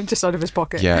Just out of his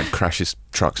pocket. crashes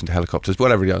trucks into helicopters,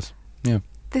 whatever he does. Yeah.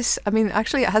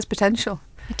 Actually it has potential.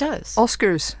 It does.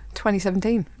 Oscars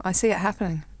 2017. I see it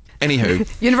happening.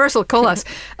 Anywho, Universal, call us.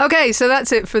 Okay, so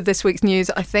that's it for this week's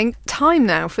news, I think. Time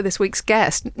now for this week's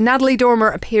guest. Natalie Dormer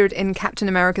appeared in Captain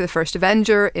America: The First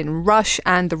Avenger, in Rush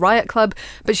and The Riot Club,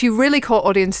 but she really caught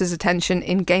audiences' attention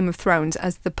in Game of Thrones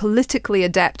as the politically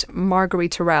adept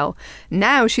Marguerite Tyrell.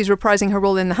 Now she's reprising her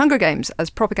role in The Hunger Games as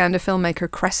propaganda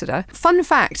filmmaker Cressida. Fun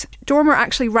fact, Dormer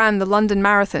actually ran the London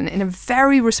Marathon in a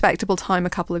very respectable time a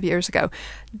couple of years ago.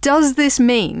 Does this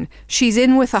mean she's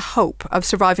in with a hope of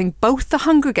surviving both The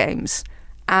Hunger Games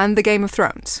and the Game of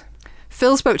Thrones?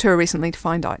 Phil spoke to her recently to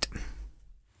find out.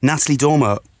 Natalie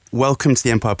Dormer, welcome to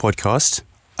the Empire Podcast.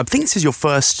 I think this is your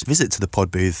first visit to the pod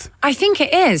booth. I think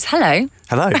it is. Hello.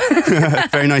 Hello.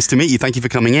 Very nice to meet you. Thank you for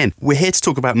coming in. We're here to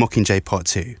talk about Mockingjay Part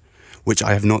 2, which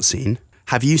I have not seen.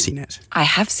 Have you seen it? I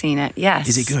have seen it, yes.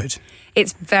 Is it good?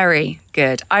 It's very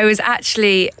good. I was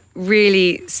actually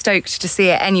really stoked to see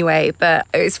it anyway, but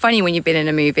it's funny when you've been in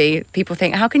a movie, people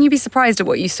think, how can you be surprised at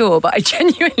what you saw? But I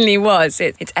genuinely was.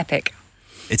 It's epic.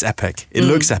 It's epic. It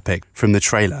looks epic from the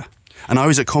trailer. And I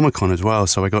was at Comic-Con as well,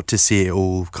 so I got to see it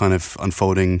all kind of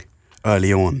unfolding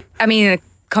early on. I mean,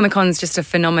 Comic-Con's just a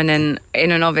phenomenon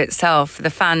in and of itself.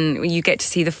 You get to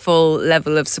see the full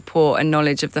level of support and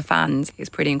knowledge of the fans. It's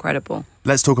pretty incredible.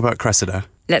 Let's talk about Cressida.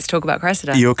 Let's talk about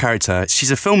Cressida. Your character,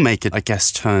 she's a filmmaker, I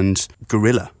guess, turned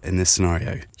guerrilla in this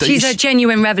scenario. She's a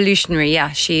genuine revolutionary,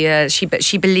 yeah.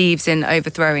 She believes in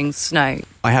overthrowing Snow.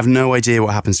 I have no idea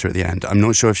what happens to her at the end. I'm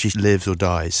not sure if she lives or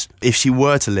dies. If she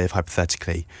were to live,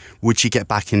 hypothetically, would she get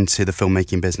back into the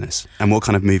filmmaking business? And what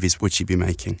kind of movies would she be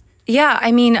making? Yeah,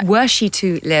 I mean, were she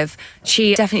to live,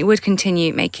 she definitely would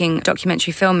continue making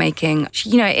documentary filmmaking.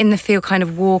 She, in the field, kind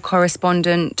of war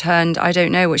correspondent turned, I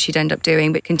don't know what she'd end up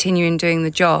doing, but continuing doing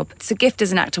the job. It's a gift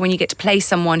as an actor when you get to play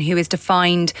someone who is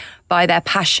defined by their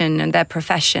passion and their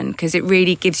profession, because it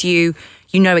really gives you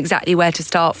know exactly where to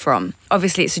start from.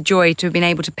 Obviously, it's a joy to have been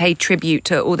able to pay tribute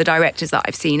to all the directors that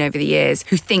I've seen over the years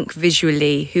who think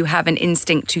visually, who have an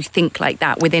instinct to think like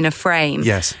that within a frame.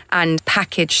 Yes. And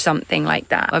package something like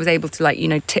that. I was able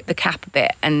to, tip the cap a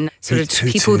bit and sort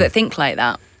of people that think like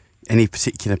that. Any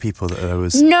particular people that there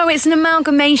was? No, it's an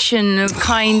amalgamation of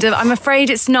I'm afraid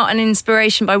it's not an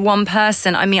inspiration by one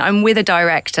person. I mean, I'm with a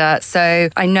director, so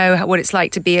I know what it's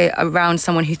like to be around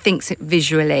someone who thinks it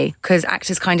visually, because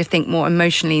actors kind of think more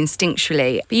emotionally,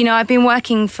 instinctually. But, I've been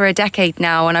working for a decade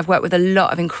now, and I've worked with a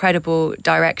lot of incredible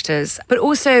directors. But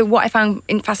also what I found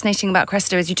fascinating about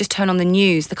Cresta is you just turn on the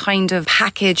news, the kind of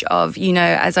package of,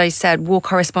 as I said, war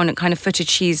correspondent kind of footage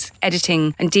she's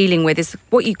editing and dealing with is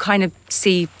what you kind of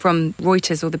see from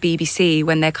Reuters or the BBC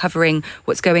when they're covering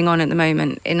what's going on at the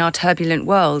moment in our turbulent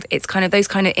world. It's kind of those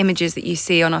kind of images that you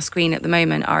see on our screen at the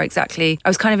moment are exactly... I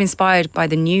was kind of inspired by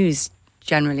the news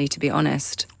generally, to be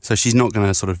honest. So she's not going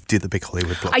to sort of do the big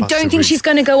Hollywood blockbuster I don't think she's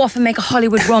going to go off and make a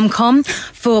Hollywood rom-com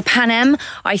for Pan Am.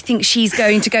 I think she's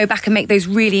going to go back and make those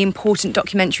really important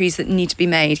documentaries that need to be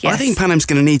made, yes. I think Pan Am's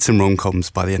going to need some rom-coms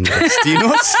by the end of this. Do you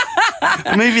not?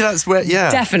 Maybe that's where,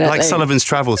 Definitely. Like Sullivan's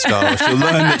Travel style. She'll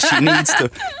learn that she needs to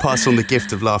pass on the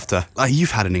gift of laughter.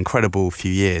 You've had an incredible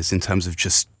few years in terms of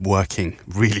just working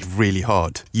really, really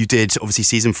hard. You did, obviously,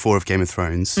 season 4 of Game of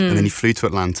Thrones, and then you flew to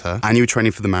Atlanta, and you were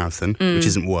training for the marathon, which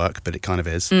isn't work, but it kind of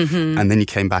is. And then you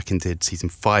came back and did season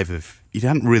 5 of... You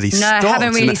hadn't really stopped. No, I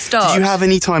haven't really stopped. Did you have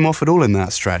any time off at all in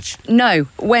that stretch? No.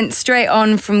 Went straight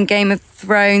on from Game of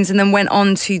Thrones and then went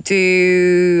on to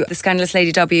do The Scandalous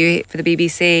Lady W for the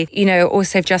BBC.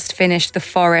 Also just finished The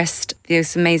Forest,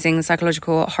 this amazing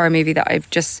psychological horror movie that I've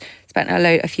just spent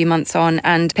a few months on,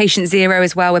 and Patient Zero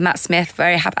as well with Matt Smith,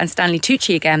 very happy, and Stanley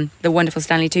Tucci again, the wonderful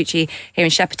Stanley Tucci here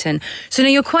in Shepperton. So no,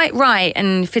 you're quite right,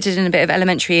 and fitted in a bit of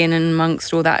Elementary in and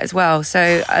amongst all that as well.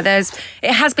 So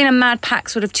it has been a mad pack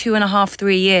sort of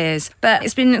 2.5-3 years, but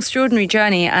it's been an extraordinary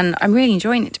journey, and I'm really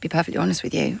enjoying it, to be perfectly honest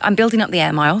with you. I'm building up the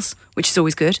air miles, which is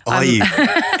always good. Are you?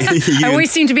 I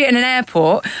always seem to be at an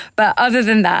airport, but other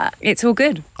than that, it's all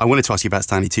good. I wanted to ask you about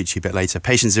Stanley Tucci a bit later.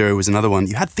 Patient Zero was another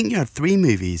one. I think you had 3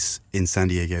 movies in San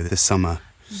Diego this summer,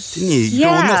 didn't you?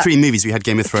 Yeah. Well, not 3 movies. We had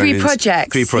Game of Thrones. 3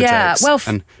 projects. 3 projects. Yeah.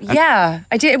 Well,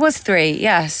 I did. It was 3.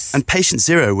 Yes. And Patient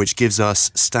Zero, which gives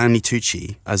us Stanley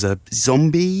Tucci as a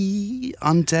zombie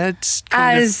undead,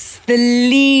 as the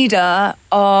leader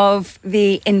of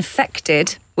the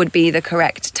infected. Would be the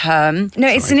correct term. No,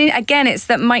 it's it's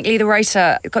that Mike Leigh, the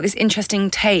writer, got this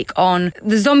interesting take on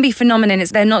the zombie phenomenon.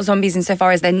 They're not zombies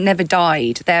insofar as they never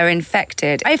died. They're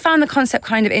infected. I found the concept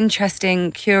kind of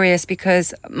interesting, curious,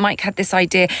 because Mike had this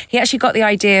idea. He actually got the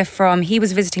idea from, he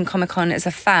was visiting Comic-Con as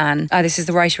a fan. This is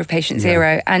the writer of Patient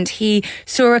Zero. And he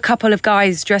saw a couple of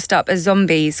guys dressed up as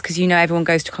zombies, because everyone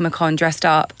goes to Comic-Con dressed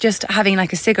up, just having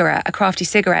like a crafty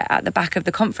cigarette at the back of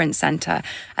the conference centre.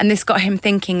 And this got him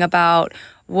thinking about,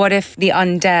 what if the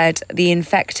undead, the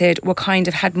infected,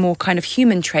 had more kind of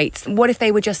human traits? What if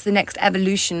they were just the next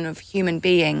evolution of human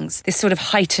beings? This sort of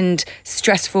heightened,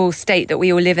 stressful state that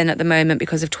we all live in at the moment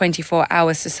because of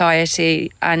 24-hour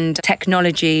society and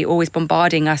technology always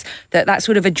bombarding us, that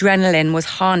sort of adrenaline was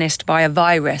harnessed by a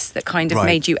virus that kind of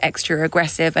made you extra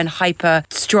aggressive and hyper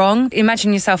strong.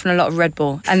 Imagine yourself in a lot of Red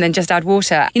Bull and then just add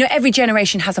water. Every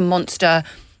generation has a monster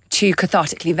to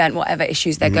cathartically vent whatever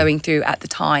issues they're going through at the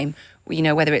time.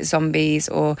 Whether it's zombies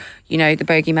or, the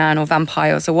bogeyman or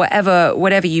vampires or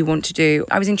whatever you want to do.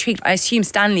 I was intrigued. I assume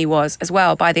Stanley was as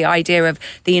well by the idea of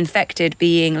the infected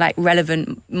being like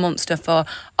relevant monster for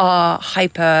our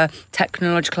hyper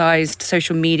technologicalized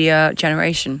social media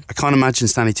generation. I can't imagine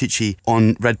Stanley Tucci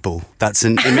on Red Bull. That's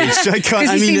an image.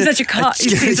 He seems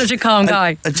such a calm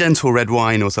guy. A gentle red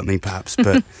wine or something perhaps,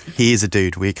 but he is a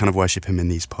dude. We kind of worship him in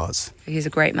these parts. He's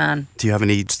a great man. Do you have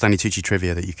any Stanley Tucci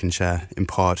trivia that you can share in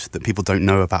part that people don't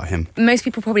know about him? Most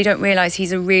people probably don't realise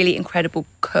he's a really incredible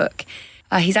cook.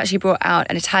 He's actually brought out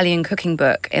an Italian cooking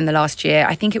book in the last year.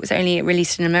 I think it was only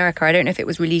released in America. I don't know if it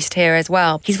was released here as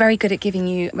well. He's very good at giving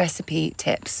you recipe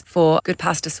tips for good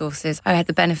pasta sauces. I had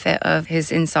the benefit of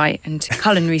his insight and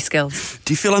culinary skills.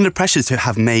 Do you feel under pressure to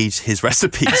have made his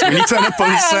recipes when you turn up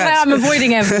on set? I'm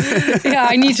avoiding him. Yeah,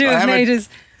 I need to have made his...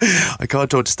 I can't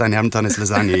talk to Stan, you haven't done his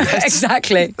lasagna yet.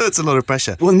 Exactly. That's a lot of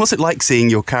pressure. Well, and what's it like seeing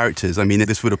your characters? I mean,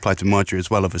 this would apply to Marjorie as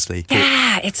well, obviously.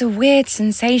 Yeah, it's a weird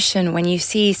sensation when you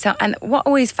see some. And what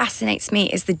always fascinates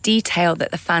me is the detail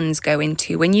that the fans go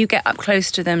into. When you get up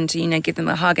close to them to, give them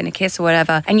a hug and a kiss or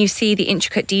whatever, and you see the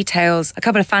intricate details. A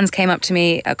couple of fans came up to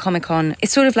me at Comic-Con.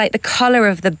 It's sort of like the colour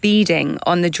of the beading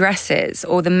on the dresses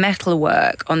or the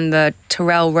metalwork on the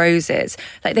Tyrell roses.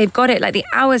 Like they've got it, like the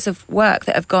hours of work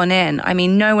that have gone in. I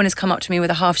mean, no one has come up to me with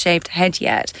a half-shaved head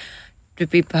yet. To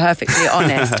be perfectly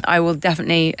honest, I will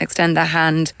definitely extend their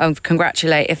hand and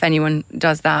congratulate if anyone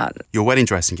does that. Your wedding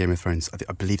dress in Game of Thrones,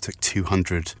 I believe, took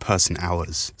 200 person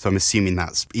hours. So I'm assuming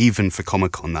that's, even for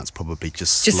Comic-Con, that's probably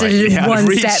just slightly out of one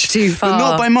reach. step too far. But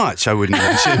not by much, I wouldn't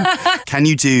imagine. Can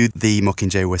you do the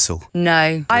Mockingjay whistle?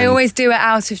 No. I always do it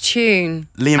out of tune.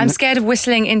 Liam- I'm scared of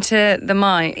whistling into the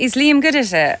mic. Is Liam good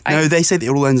at it? No, they say that it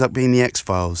all ends up being the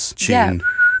X-Files tune. Yeah.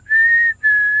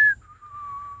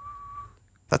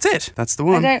 That's it. That's the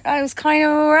one. I was kind of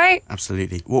all right.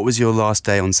 Absolutely. What was your last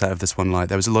day on set of this one like?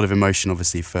 There was a lot of emotion,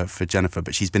 obviously, for Jennifer,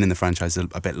 but she's been in the franchise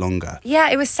a bit longer. Yeah,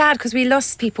 it was sad because we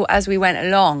lost people as we went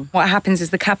along. What happens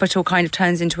is the Capitol kind of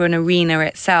turns into an arena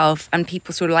itself and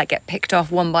people sort of like get picked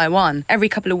off one by one. Every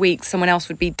couple of weeks, someone else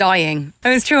would be dying. It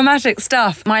was traumatic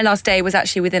stuff. My last day was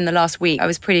actually within the last week. I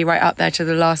was pretty right up there to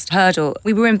the last hurdle.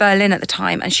 We were in Berlin at the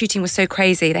time and shooting was so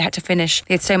crazy. They had to finish.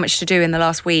 They had so much to do in the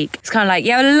last week. It's kind of like,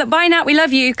 yeah, bye Nat, we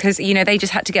love you. Because, they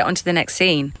just had to get on to the next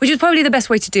scene, which was probably the best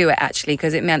way to do it, actually,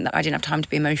 because it meant that I didn't have time to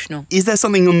be emotional. Is there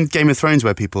something on Game of Thrones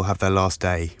where people have their last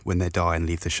day when they die and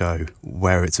leave the show,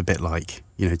 where it's a bit like,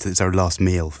 it's their last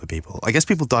meal for people? I guess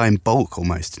people die in bulk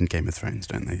almost in Game of Thrones,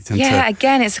 don't they?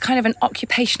 Again, it's kind of an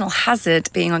occupational hazard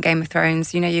being on Game of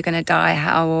Thrones. You're going to die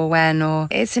how or when, or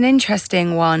it's an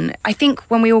interesting one. I think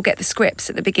when we all get the scripts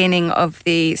at the beginning of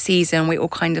the season, we all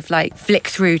kind of like flick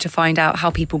through to find out how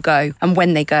people go and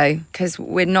when they go, because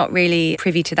we're not really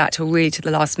privy to that till really to the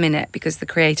last minute because the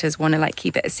creators want to like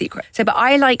keep it a secret. But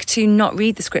I like to not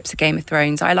read the scripts of Game of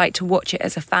Thrones. I like to watch it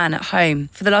as a fan at home.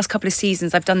 For the last couple of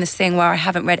seasons, I've done this thing where I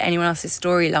haven't read anyone else's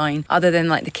storyline other than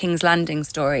like the King's Landing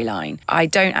storyline. I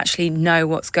don't actually know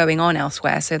what's going on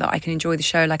elsewhere so that I can enjoy the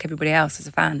show like everybody else as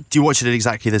a fan. Do you watch it at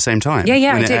exactly the same time?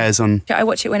 Yeah, when I it do. airs on... Yeah, I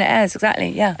watch it when it airs, exactly,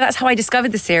 yeah. That's how I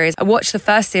discovered the series. I watched the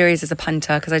first series as a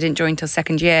punter because I didn't join till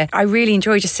second year. I really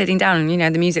enjoy just sitting down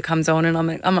and, the music comes on and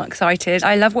I'm excited.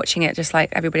 I love watching it just like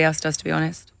everybody else does, to be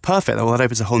honest. Perfect. Well, that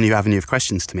opens a whole new avenue of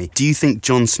questions to me. Do you think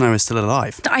Jon Snow is still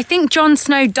alive? I think Jon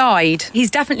Snow died. He's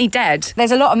definitely dead.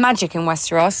 There's a lot of magic in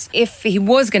Westeros. If he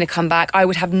was going to come back, I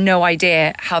would have no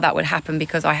idea how that would happen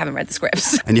because I haven't read the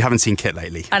scripts. And you haven't seen Kit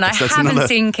lately. And I haven't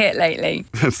seen Kit lately.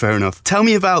 Fair enough. Tell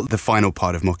me about the final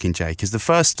part of Mockingjay, because the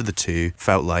first of the two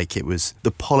felt like it was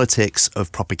the politics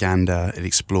of propaganda it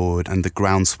explored and the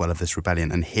groundswell of this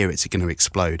rebellion, and here it's going to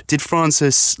explode. Did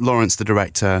Francis Lawrence, the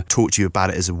director, talk to you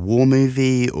about it as a war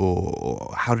movie,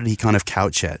 or how did he kind of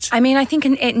couch it? I mean, I think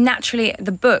it naturally,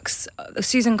 the books,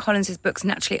 Susan Collins's books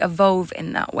naturally evolve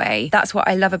in that way. That's what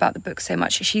I love about the book so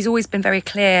much. She's always been very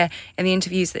clear in the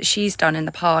interviews that she's done in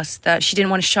the past that she didn't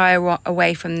want to shy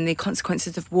away from the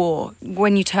consequences of war.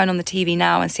 When you turn on the TV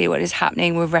now and see what is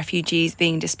happening with refugees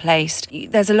being displaced,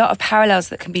 there's a lot of parallels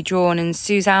that can be drawn, and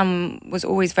Suzanne was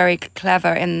always very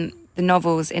clever in the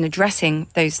novels in addressing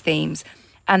those themes.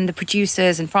 And the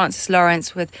producers and Francis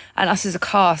Lawrence and us as a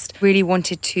cast really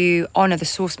wanted to honour the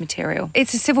source material.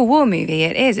 It's a Civil War movie,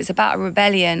 it is. It's about a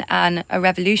rebellion and a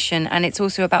revolution, and it's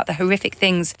also about the horrific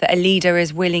things that a leader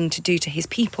is willing to do to his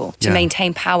people to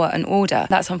maintain power and order.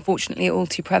 That's unfortunately all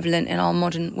too prevalent in our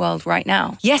modern world right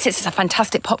now. Yes, it's a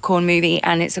fantastic popcorn movie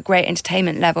and it's a great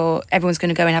entertainment level. Everyone's going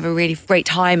to go and have a really great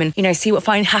time and, see what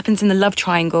finally happens in the love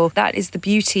triangle. That is the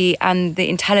beauty and the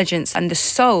intelligence and the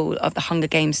soul of the Hunger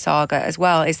Games saga as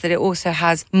well, is that it also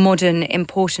has modern,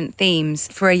 important themes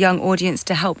for a young audience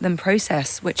to help them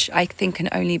process, which I think can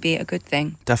only be a good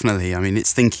thing. Definitely. I mean,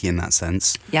 it's thinky in that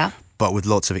sense. Yeah. But with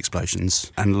lots of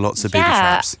explosions and lots of booby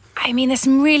traps. I mean, there's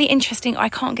some really interesting, I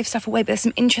can't give stuff away, but there's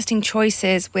some interesting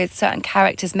choices with certain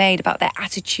characters made about their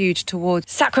attitude towards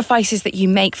sacrifices that you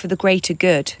make for the greater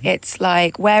good. It's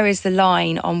like, where is the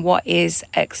line on what is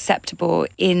acceptable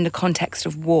in the context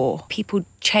of war? People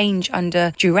change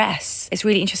under duress. It's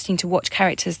really interesting to watch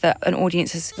characters that an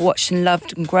audience has watched and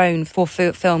loved and grown for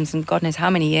films and God knows how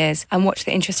many years, and watch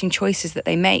the interesting choices that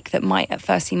they make that might at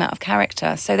first seem out of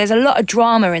character. So there's a lot of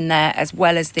drama in there as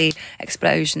well as the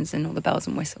explosions and all the bells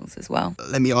and whistles. girls as well.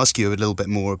 Let me ask you a little bit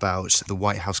more about the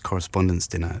White House Correspondents'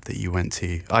 Dinner that you went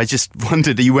to. I just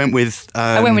wondered, you went with...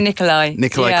 I went with Nikolai.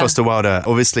 Nikolai Coster-Waldau.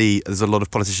 Obviously, there's a lot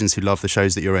of politicians who love the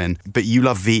shows that you're in, but you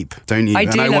love Veep, don't you? I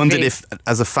do. And I love wondered Veep. if,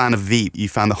 as a fan of Veep, you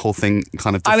found the whole thing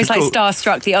kind of difficult. I was like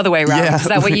starstruck the other way around. Yeah. Is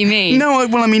that what you mean? No,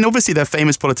 well, I mean, obviously they're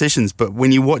famous politicians, but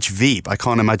when you watch Veep, I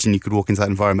can't imagine you could walk into that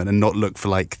environment and not look for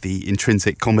like the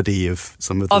intrinsic comedy of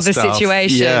some of the stuff.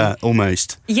 Situation. Yeah,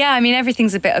 almost. Yeah, I mean,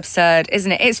 everything's a bit absurd,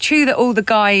 isn't it? It's true that all the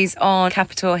guys on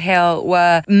Capitol Hill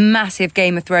were massive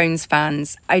Game of Thrones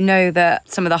fans. I know that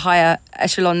some of the higher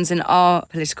echelons in our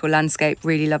political landscape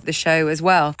really love the show as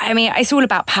well. I mean, it's all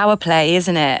about power play,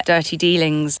 isn't it? Dirty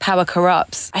dealings, power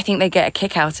corrupts. I think they get a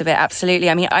kick out of it, absolutely.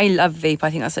 I mean, I love Veep. I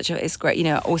think that's it's great, you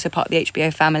know, also part of the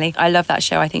HBO family. I love that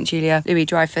show. I think Julia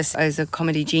Louis-Dreyfus is a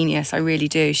comedy genius. I really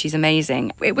do. She's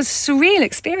amazing. It was a surreal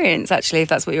experience, actually, if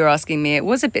that's what you're asking me. It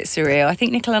was a bit surreal. I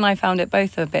think Nicola and I found it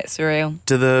both a bit surreal.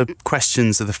 Do the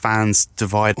questions of the fans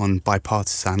divide on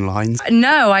bipartisan lines?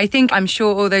 No, I'm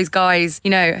sure all those guys,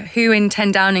 you know, who in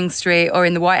 10 Downing Street or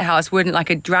in the White House wouldn't like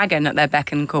a dragon at their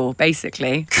beck and call,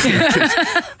 basically.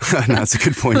 That's a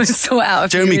good point. Sort out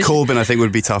Jeremy Corbyn, I think,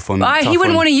 would be tough on. He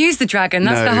wouldn't want to use the dragon.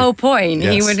 That's the whole point.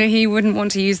 Yes. He wouldn't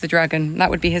want to use the dragon. That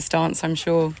would be his stance, I'm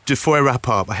sure. Before I wrap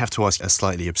up, I have to ask a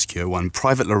slightly obscure one.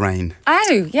 Private Lorraine.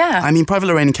 Oh, yeah. I mean, Private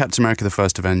Lorraine in Captain America: The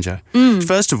First Avenger.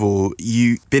 First of all,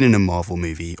 you've been in a Marvel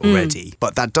movie already,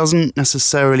 but that doesn't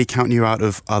necessarily count you out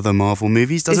of other Marvel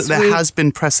movies, does it? There has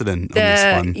been precedent on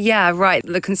this one. Yeah, right.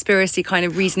 The conspiracy kind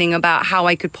of reasoning about how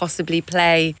I could possibly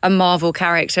play a Marvel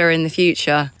character in the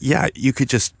future. Yeah, you could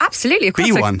just Absolutely, of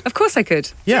course. be one. Of course I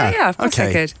could. Yeah, of course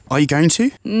I could. Are you going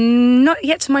to? Not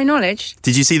yet to my knowledge.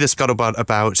 Did you see the scuttlebutt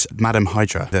about Madame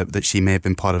Hydra, that she may have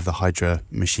been part of the Hydra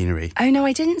machinery? Oh, no,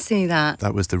 I didn't see that.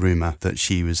 That was the rumour, that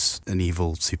she was an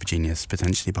evil super genius,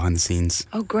 potentially behind the scenes.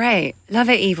 Oh, great. Love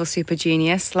it, evil super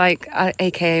genius, like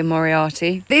aka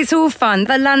Moriarty. It's all fun.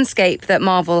 The landscape that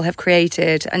Marvel have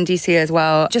created, and DC as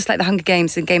well, just like the Hunger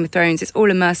Games and Game of Thrones, it's all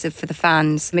immersive for the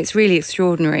fans. It's really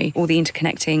extraordinary, all the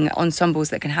interconnecting ensembles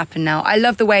that can happen now. I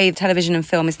love the way television and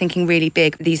film is thinking really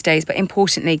big these days, but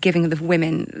importantly, giving the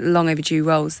women long overdue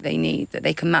roles that they need, that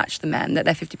they can match the men, that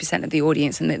they're 50% of the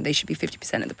audience and that they should be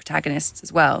 50% of the protagonists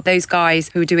as well. Those guys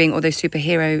who are doing all those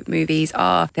superhero movies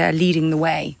they're leading the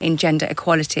way in gender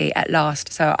equality at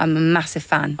last. So I'm a massive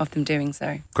fan of them doing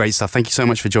so. Great stuff. Thank you so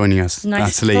much for joining us,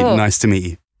 Nice Natalie. talk. Nice to meet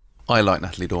you. I like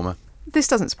Natalie Dormer. This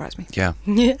doesn't surprise me. Yeah,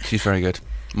 she's very good.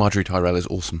 Marjorie Tyrell is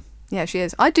awesome. Yeah, she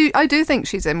is. I do think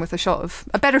she's in with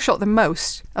a better shot than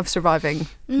most of surviving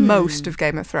most of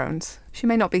Game of Thrones. She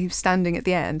may not be standing at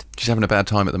the end. She's having a bad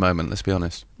time at the moment, let's be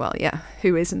honest. Well, yeah,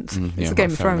 who isn't? yeah, It's the Game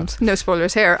well, of fair Thrones. No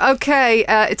spoilers here. Okay,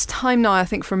 it's time now, I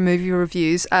think, for movie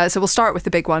reviews. So we'll start with the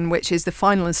big one, which is the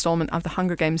final instalment of the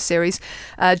Hunger Games series.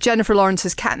 Jennifer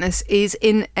Lawrence's Katniss is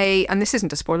in and this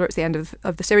isn't a spoiler, it's the end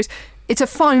of the series, it's a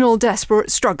final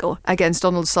desperate struggle against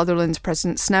Donald Sutherland's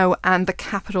President Snow and the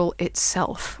Capitol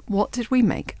itself. What did we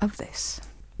make of this?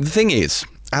 The thing is,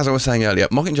 as I was saying earlier,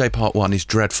 Mockingjay Part 1 is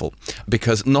dreadful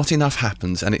because not enough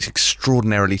happens and it's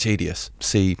extraordinarily tedious.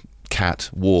 See, cat,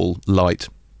 wall, light,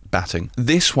 batting.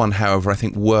 This one, however, I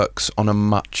think works on a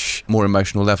much more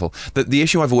emotional level. The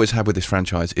issue I've always had with this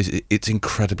franchise is it's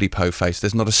incredibly po-faced.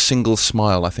 There's not a single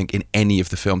smile, I think, in any of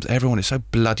the films. Everyone is so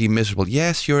bloody miserable.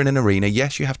 Yes, you're in an arena.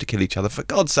 Yes, you have to kill each other. For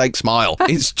God's sake, smile.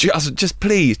 It's just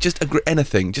please, just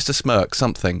anything, just a smirk,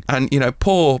 something. And, you know,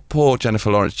 poor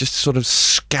Jennifer Lawrence just sort of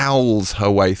scowls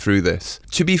her way through this.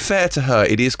 To be fair to her,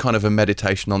 it is kind of a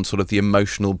meditation on sort of the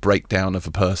emotional breakdown of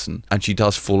a person. And she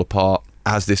does fall apart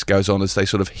as this goes on, as they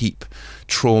sort of heap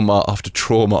trauma after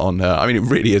trauma on her. I mean, it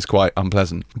really is quite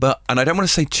unpleasant. And I don't want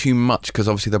to say too much because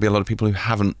obviously there'll be a lot of people who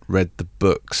haven't read the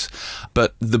books,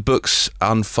 but the books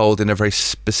unfold in a very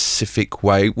specific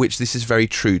way, which this is very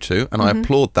true to, and I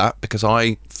applaud that because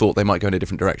I thought they might go in a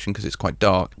different direction because it's quite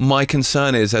dark. My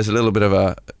concern is there's a little bit of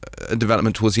a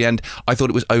development towards the end. I thought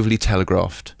it was overly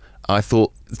telegraphed. I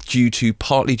thought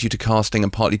partly due to casting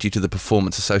and partly due to the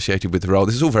performance associated with the role.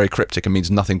 This is all very cryptic and means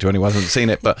nothing to anyone who hasn't seen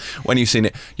it, but when you've seen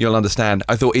it, you'll understand.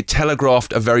 I thought it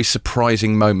telegraphed a very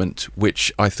surprising moment,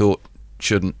 which I thought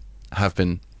shouldn't have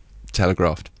been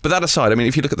telegraphed. But that aside, I mean,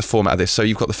 if you look at the format of this, so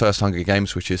you've got the first Hunger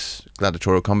Games, which is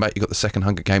gladiatorial combat. You've got the second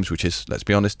Hunger Games, which is, let's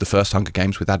be honest, the first Hunger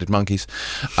Games with added monkeys.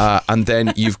 And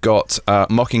then you've got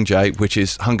Mockingjay, which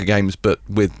is Hunger Games, but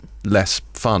with less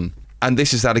fun. And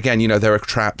this is that again, you know, there are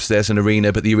traps, there's an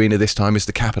arena, but the arena this time is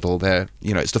the Capitol. There,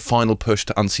 you know, it's the final push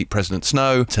to unseat President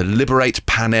Snow, to liberate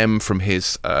Panem from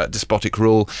his despotic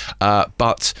rule.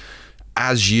 But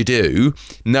as you do,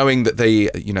 knowing that the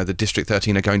District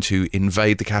 13 are going to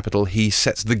invade the capital, he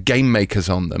sets the game makers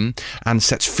on them and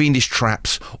sets fiendish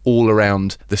traps all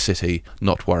around the city,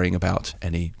 not worrying about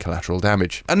any collateral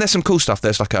damage. And there's some cool stuff.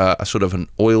 There's like a sort of an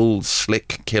oil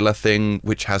slick killer thing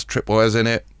which has tripwires in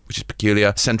it, which is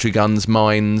peculiar. Sentry guns,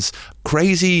 mines,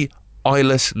 crazy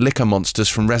eyeless liquor monsters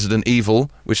from Resident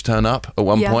Evil, which turn up at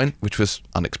one point, which was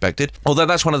unexpected. Although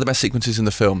that's one of the best sequences in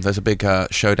the film. There's a big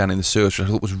showdown in the sewers, which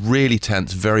I thought was really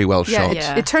tense, very well shot.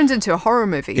 Yeah. It turns into a horror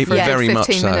movie for very 15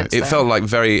 much so. minutes. It felt like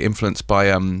very influenced by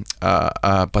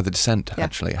The Descent.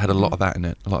 Actually, it had a lot of that in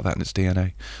it, a lot of that in its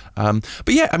DNA.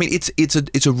 But yeah, I mean,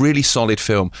 it's a really solid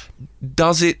film.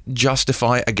 Does it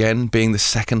justify again being the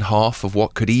second half of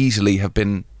what could easily have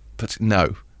been? But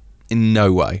no. In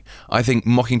no way. I think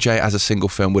Mockingjay as a single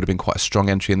film would have been quite a strong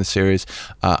entry in the series.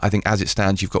 I think as it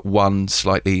stands, you've got one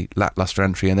slightly lackluster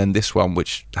entry and then this one,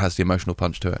 which has the emotional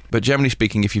punch to it. But generally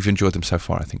speaking, if you've enjoyed them so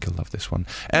far, I think you'll love this one.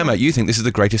 Emma, you think this is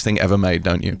the greatest thing ever made,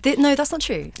 don't you? No, that's not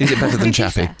true. Is it better than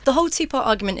Chappie? The whole two-part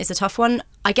argument is a tough one.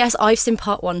 I guess I've seen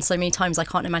part one so many times I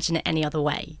can't imagine it any other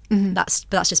way. That's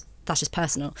just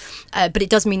personal. But it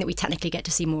does mean that we technically get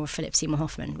to see more of Philip Seymour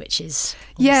Hoffman, which is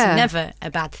never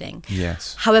a bad thing.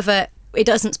 Yes. However, it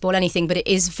doesn't spoil anything, but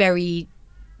it's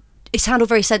handled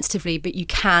very sensitively, but you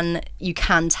can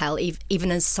tell,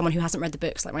 even as someone who hasn't read the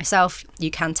books like myself,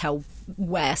 you can tell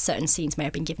where certain scenes may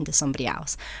have been given to somebody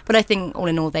else. But I think all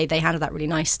in all, they handled that really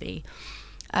nicely.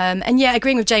 And yeah,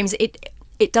 agreeing with James,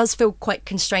 it does feel quite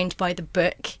constrained by the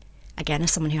book, again,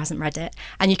 as someone who hasn't read it,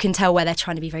 and you can tell where they're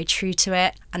trying to be very true to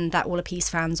it, and that will appease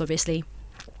fans, obviously.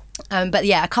 But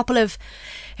yeah, a couple of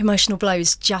emotional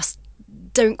blows just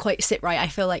don't quite sit right. I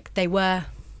feel like they were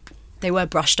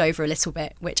brushed over a little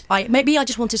bit, which I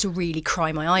just wanted to really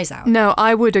cry my eyes out. No,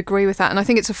 I would agree with that, and I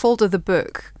think it's a fault of the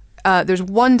book. There's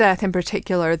one death in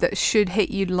particular that should hit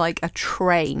you like a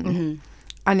train,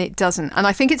 and it doesn't. And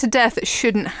I think it's a death that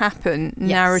shouldn't happen,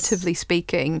 narratively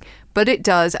speaking, but it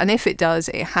does. And if it does,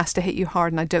 it has to hit you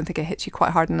hard, and I don't think it hits you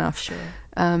quite hard enough. Sure.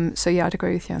 So yeah, I'd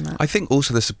agree with you on that. I think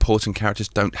also the supporting characters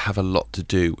don't have a lot to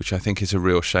do, which I think is a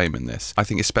real shame in this. I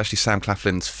think especially Sam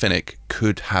Claflin's Finnick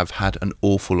could have had an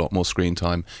awful lot more screen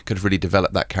time, could have really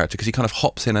developed that character, because he kind of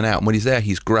hops in and out, and when he's there,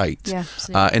 he's great. Yeah,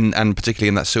 absolutely. And particularly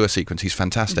in that sewer sequence, he's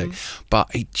fantastic. But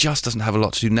he just doesn't have a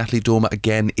lot to do. Natalie Dormer,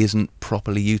 again, isn't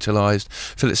properly utilised.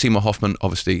 Philip Seymour Hoffman,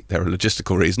 obviously, there are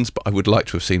logistical reasons, but I would like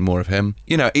to have seen more of him.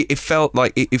 You know, it felt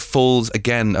like it falls,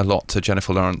 again, a lot to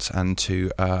Jennifer Lawrence and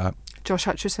to... Josh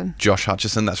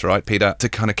Hutcherson, that's right, Peter, to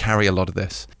kind of carry a lot of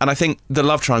this. And I think the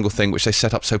love triangle thing, which they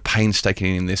set up so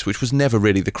painstakingly in this, which was never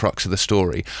really the crux of the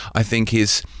story, I think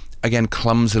is, again,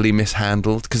 clumsily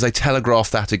mishandled, because they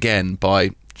telegraph that again by,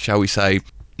 shall we say,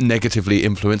 negatively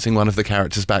influencing one of the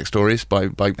characters' backstories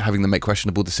by having them make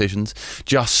questionable decisions,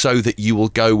 just so that you will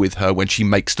go with her when she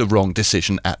makes the wrong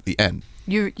decision at the end.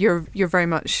 You're very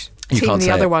much... You team can't the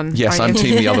say other it. one. Yes, I'm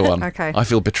team the other one. Okay. I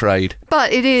feel betrayed.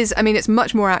 But it is, I mean, it's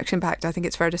much more action-packed, I think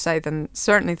it's fair to say, than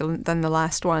the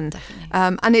last one.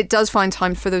 Definitely. And it does find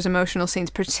time for those emotional scenes,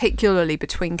 particularly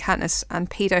between Katniss and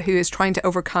Peeta, who is trying to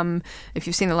overcome, if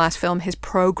you've seen the last film, his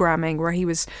programming, where he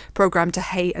was programmed to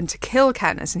hate and to kill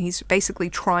Katniss, and he's basically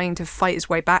trying to fight his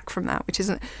way back from that, which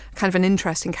isn't kind of an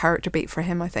interesting character beat for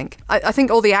him, I think. I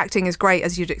think all the acting is great,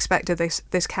 as you'd expect of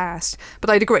this cast, but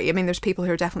I'd agree. I mean, there's people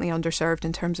who are definitely underserved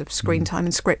in terms of screen time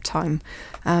and script time,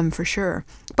 for sure.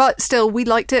 But still, we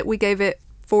liked it. We gave it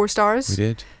 4 stars. We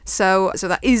did. So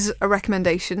that is a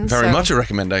recommendation. Very much a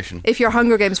recommendation. If you're a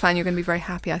Hunger Games fan, you're going to be very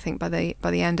happy, I think, by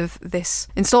the end of this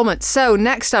instalment. So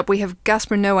next up, we have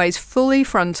Gasper Noé's fully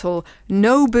frontal,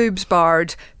 no boobs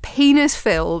barred, penis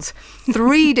filled,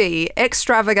 3D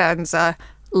extravaganza,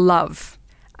 Love.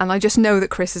 And I just know that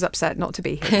Chris is upset not to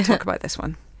be here to talk about this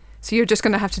one. So you're just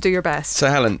going to have to do your best. So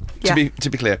Helen, to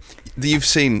be clear, you've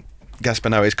seen Gasper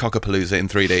Noé's Cockapalooza in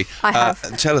 3D. I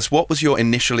have. Tell us, what was your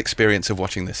initial experience of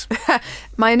watching this?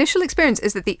 My initial experience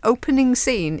is that the opening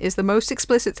scene is the most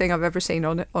explicit thing I've ever seen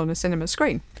on a cinema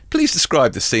screen. Please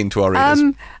describe the scene to our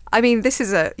readers. I mean, this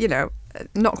is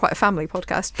not quite a family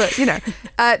podcast, but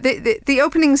the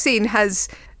opening scene has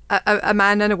a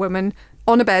man and a woman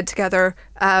on a bed together,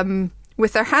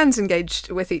 with their hands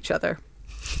engaged with each other.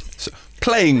 So,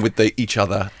 playing with each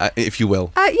other, if you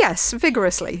will. Yes,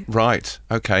 vigorously. Right,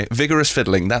 okay. Vigorous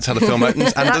fiddling, that's how the film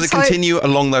opens. And does it continue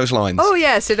along those lines? Oh,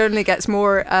 yes, it only gets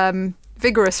more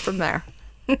vigorous from there.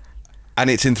 And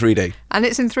it's in 3D? And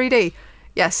it's in 3D.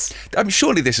 Yes.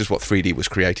 Surely this is what 3D was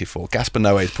created for. Gasper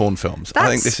Noé's porn films. I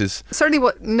think this is certainly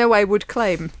what Noé would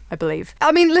claim, I believe.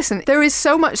 I mean, listen, there is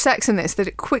so much sex in this that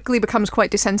it quickly becomes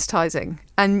quite desensitizing.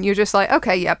 And you're just like,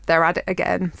 okay, yep, they're at it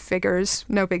again. Figures,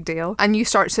 no big deal. And you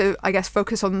start to, I guess,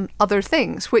 focus on other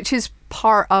things, which is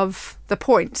part of the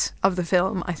point of the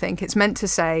film, I think. It's meant to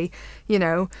say, you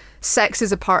know, sex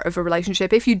is a part of a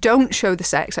relationship. If you don't show the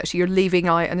sex, actually, you're leaving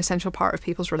out an essential part of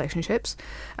people's relationships,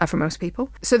 for most people.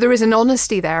 So there is an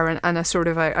honesty there and a sort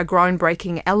of a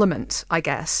groundbreaking element, I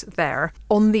guess, there.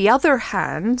 On the other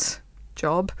hand,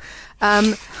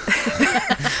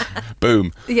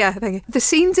 boom. Yeah, thank you. The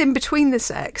scenes in between the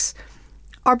sex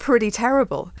are pretty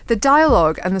terrible. The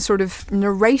dialogue and the sort of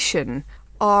narration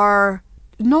are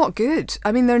not good.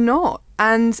 I mean, they're not.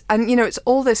 And you know, it's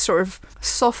all this sort of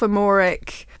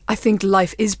sophomoric, I think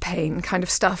life is pain kind of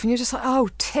stuff. And you're just like, oh,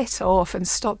 tit off and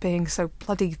stop being so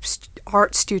bloody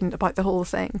art student about the whole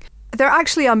thing. They're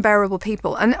actually unbearable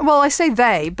people. And, well, I say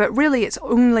they, but really it's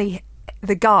only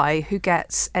the guy who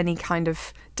gets any kind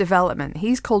of development.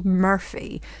 He's called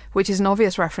Murphy, which is an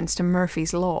obvious reference to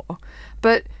Murphy's Law.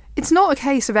 But it's not a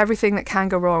case of everything that can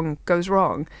go wrong goes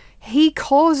wrong. He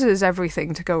causes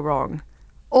everything to go wrong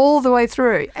all the way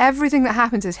through. Everything that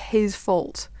happens is his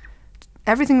fault.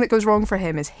 Everything that goes wrong for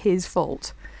him is his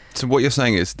fault. So what you're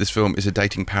saying is this film is a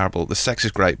dating parable. The sex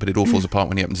is great, but it all falls apart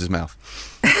when he opens his mouth.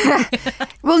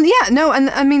 Well, yeah, no, and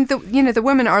I mean, the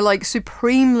women are like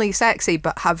supremely sexy,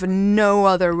 but have no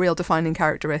other real defining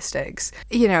characteristics.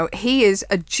 You know, he is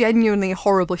a genuinely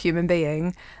horrible human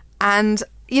being, and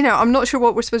you know, I'm not sure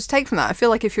what we're supposed to take from that. I feel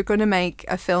like if you're going to make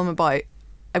a film about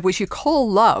which you call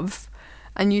love,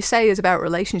 and you say is about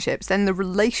relationships, then the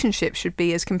relationship should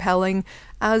be as compelling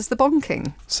as the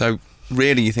bonking. So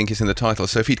really you think it's in the title.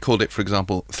 So if he'd called it, for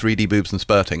example, 3D boobs and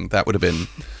spurting, that would have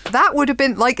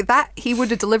been like that he would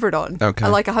have delivered on. Okay.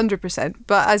 Like 100%.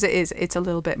 But as it is, it's a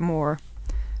little bit more.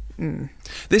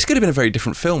 This could have been a very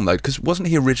different film, though, because wasn't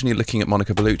he originally looking at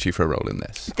Monica Bellucci for a role in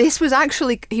this? This was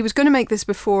actually, he was going to make this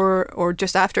before or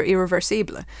just after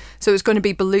Irreversible. So it was going to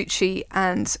be Bellucci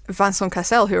and Vincent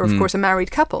Cassel, who are, of course, a married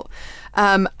couple.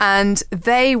 And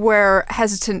they were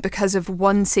hesitant because of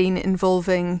one scene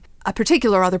involving a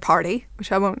particular other party,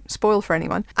 which I won't spoil for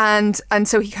anyone. And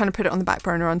so he kind of put it on the back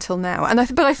burner until now.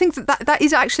 But I think that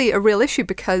is actually a real issue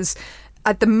because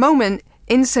at the moment,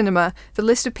 in cinema, the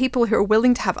list of people who are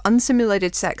willing to have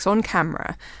unsimulated sex on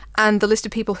camera and the list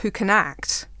of people who can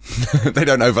act they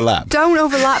don't overlap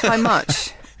by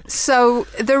much. So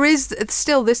there is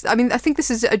still this. I mean, I think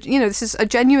this is a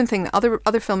genuine thing that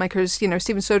other filmmakers, you know,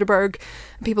 Steven Soderbergh,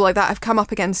 and people like that have come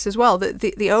up against as well.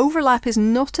 The overlap is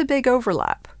not a big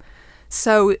overlap,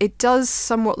 so it does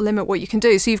somewhat limit what you can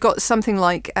do. So you've got something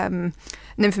like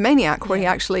Nymphomaniac, where he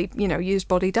actually, you know, used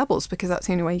body doubles because that's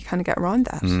the only way you kind of get around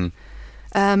that.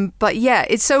 But yeah,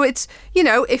 it's you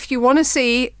know, if you want to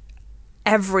see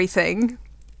everything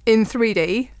in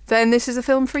 3D, then this is a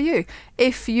film for you.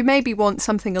 If you maybe want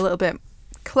something a little bit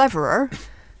cleverer,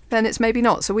 then it's maybe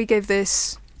not. So we gave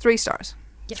this 3 stars.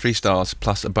 Yep. 3 stars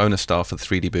plus a bonus star for the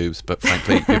 3D boobs, but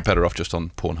frankly, you're better off just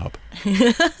on Pornhub.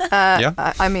 Yeah?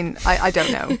 I mean, I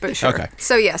don't know, but sure. Okay.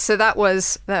 So yeah, so that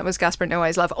was Gasper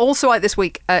Noé's Love. Also out this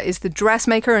week is The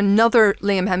Dressmaker, another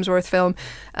Liam Hemsworth film.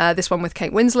 This one with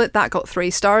Kate Winslet, that got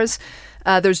 3 stars.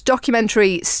 There's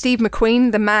documentary Steve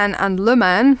McQueen, The Man and Le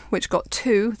Man, which got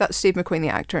 2. That's Steve McQueen, the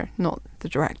actor, not the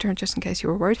director, just in case you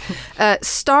were worried.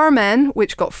 Starmen,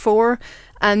 which got 4,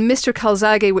 and Mr.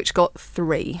 Calzaghe, which got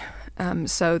 3.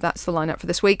 So that's the lineup for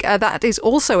this week. That is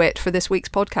also it for this week's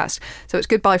podcast. So it's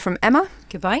goodbye from Emma.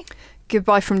 Goodbye.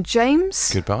 Goodbye from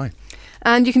James. Goodbye.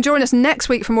 And you can join us next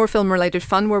week for more film-related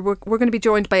fun, where we're going to be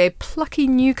joined by a plucky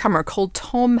newcomer called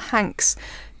Tom Hanks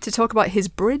to talk about his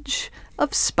Bridge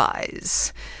of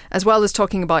Spies, as well as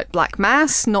talking about Black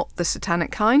Mass, not the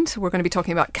satanic kind. We're going to be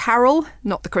talking about Carol,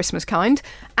 not the Christmas kind,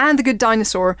 and The Good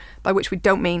Dinosaur, by which we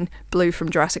don't mean Blue from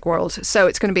Jurassic World. So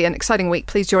it's going to be an exciting week.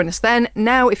 Please join us then.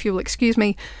 Now, if you'll excuse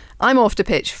me, I'm off to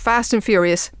pitch Fast and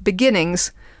Furious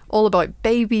Beginnings, all about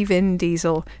baby Vin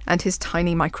Diesel and his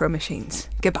tiny micro machines.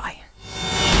 Goodbye.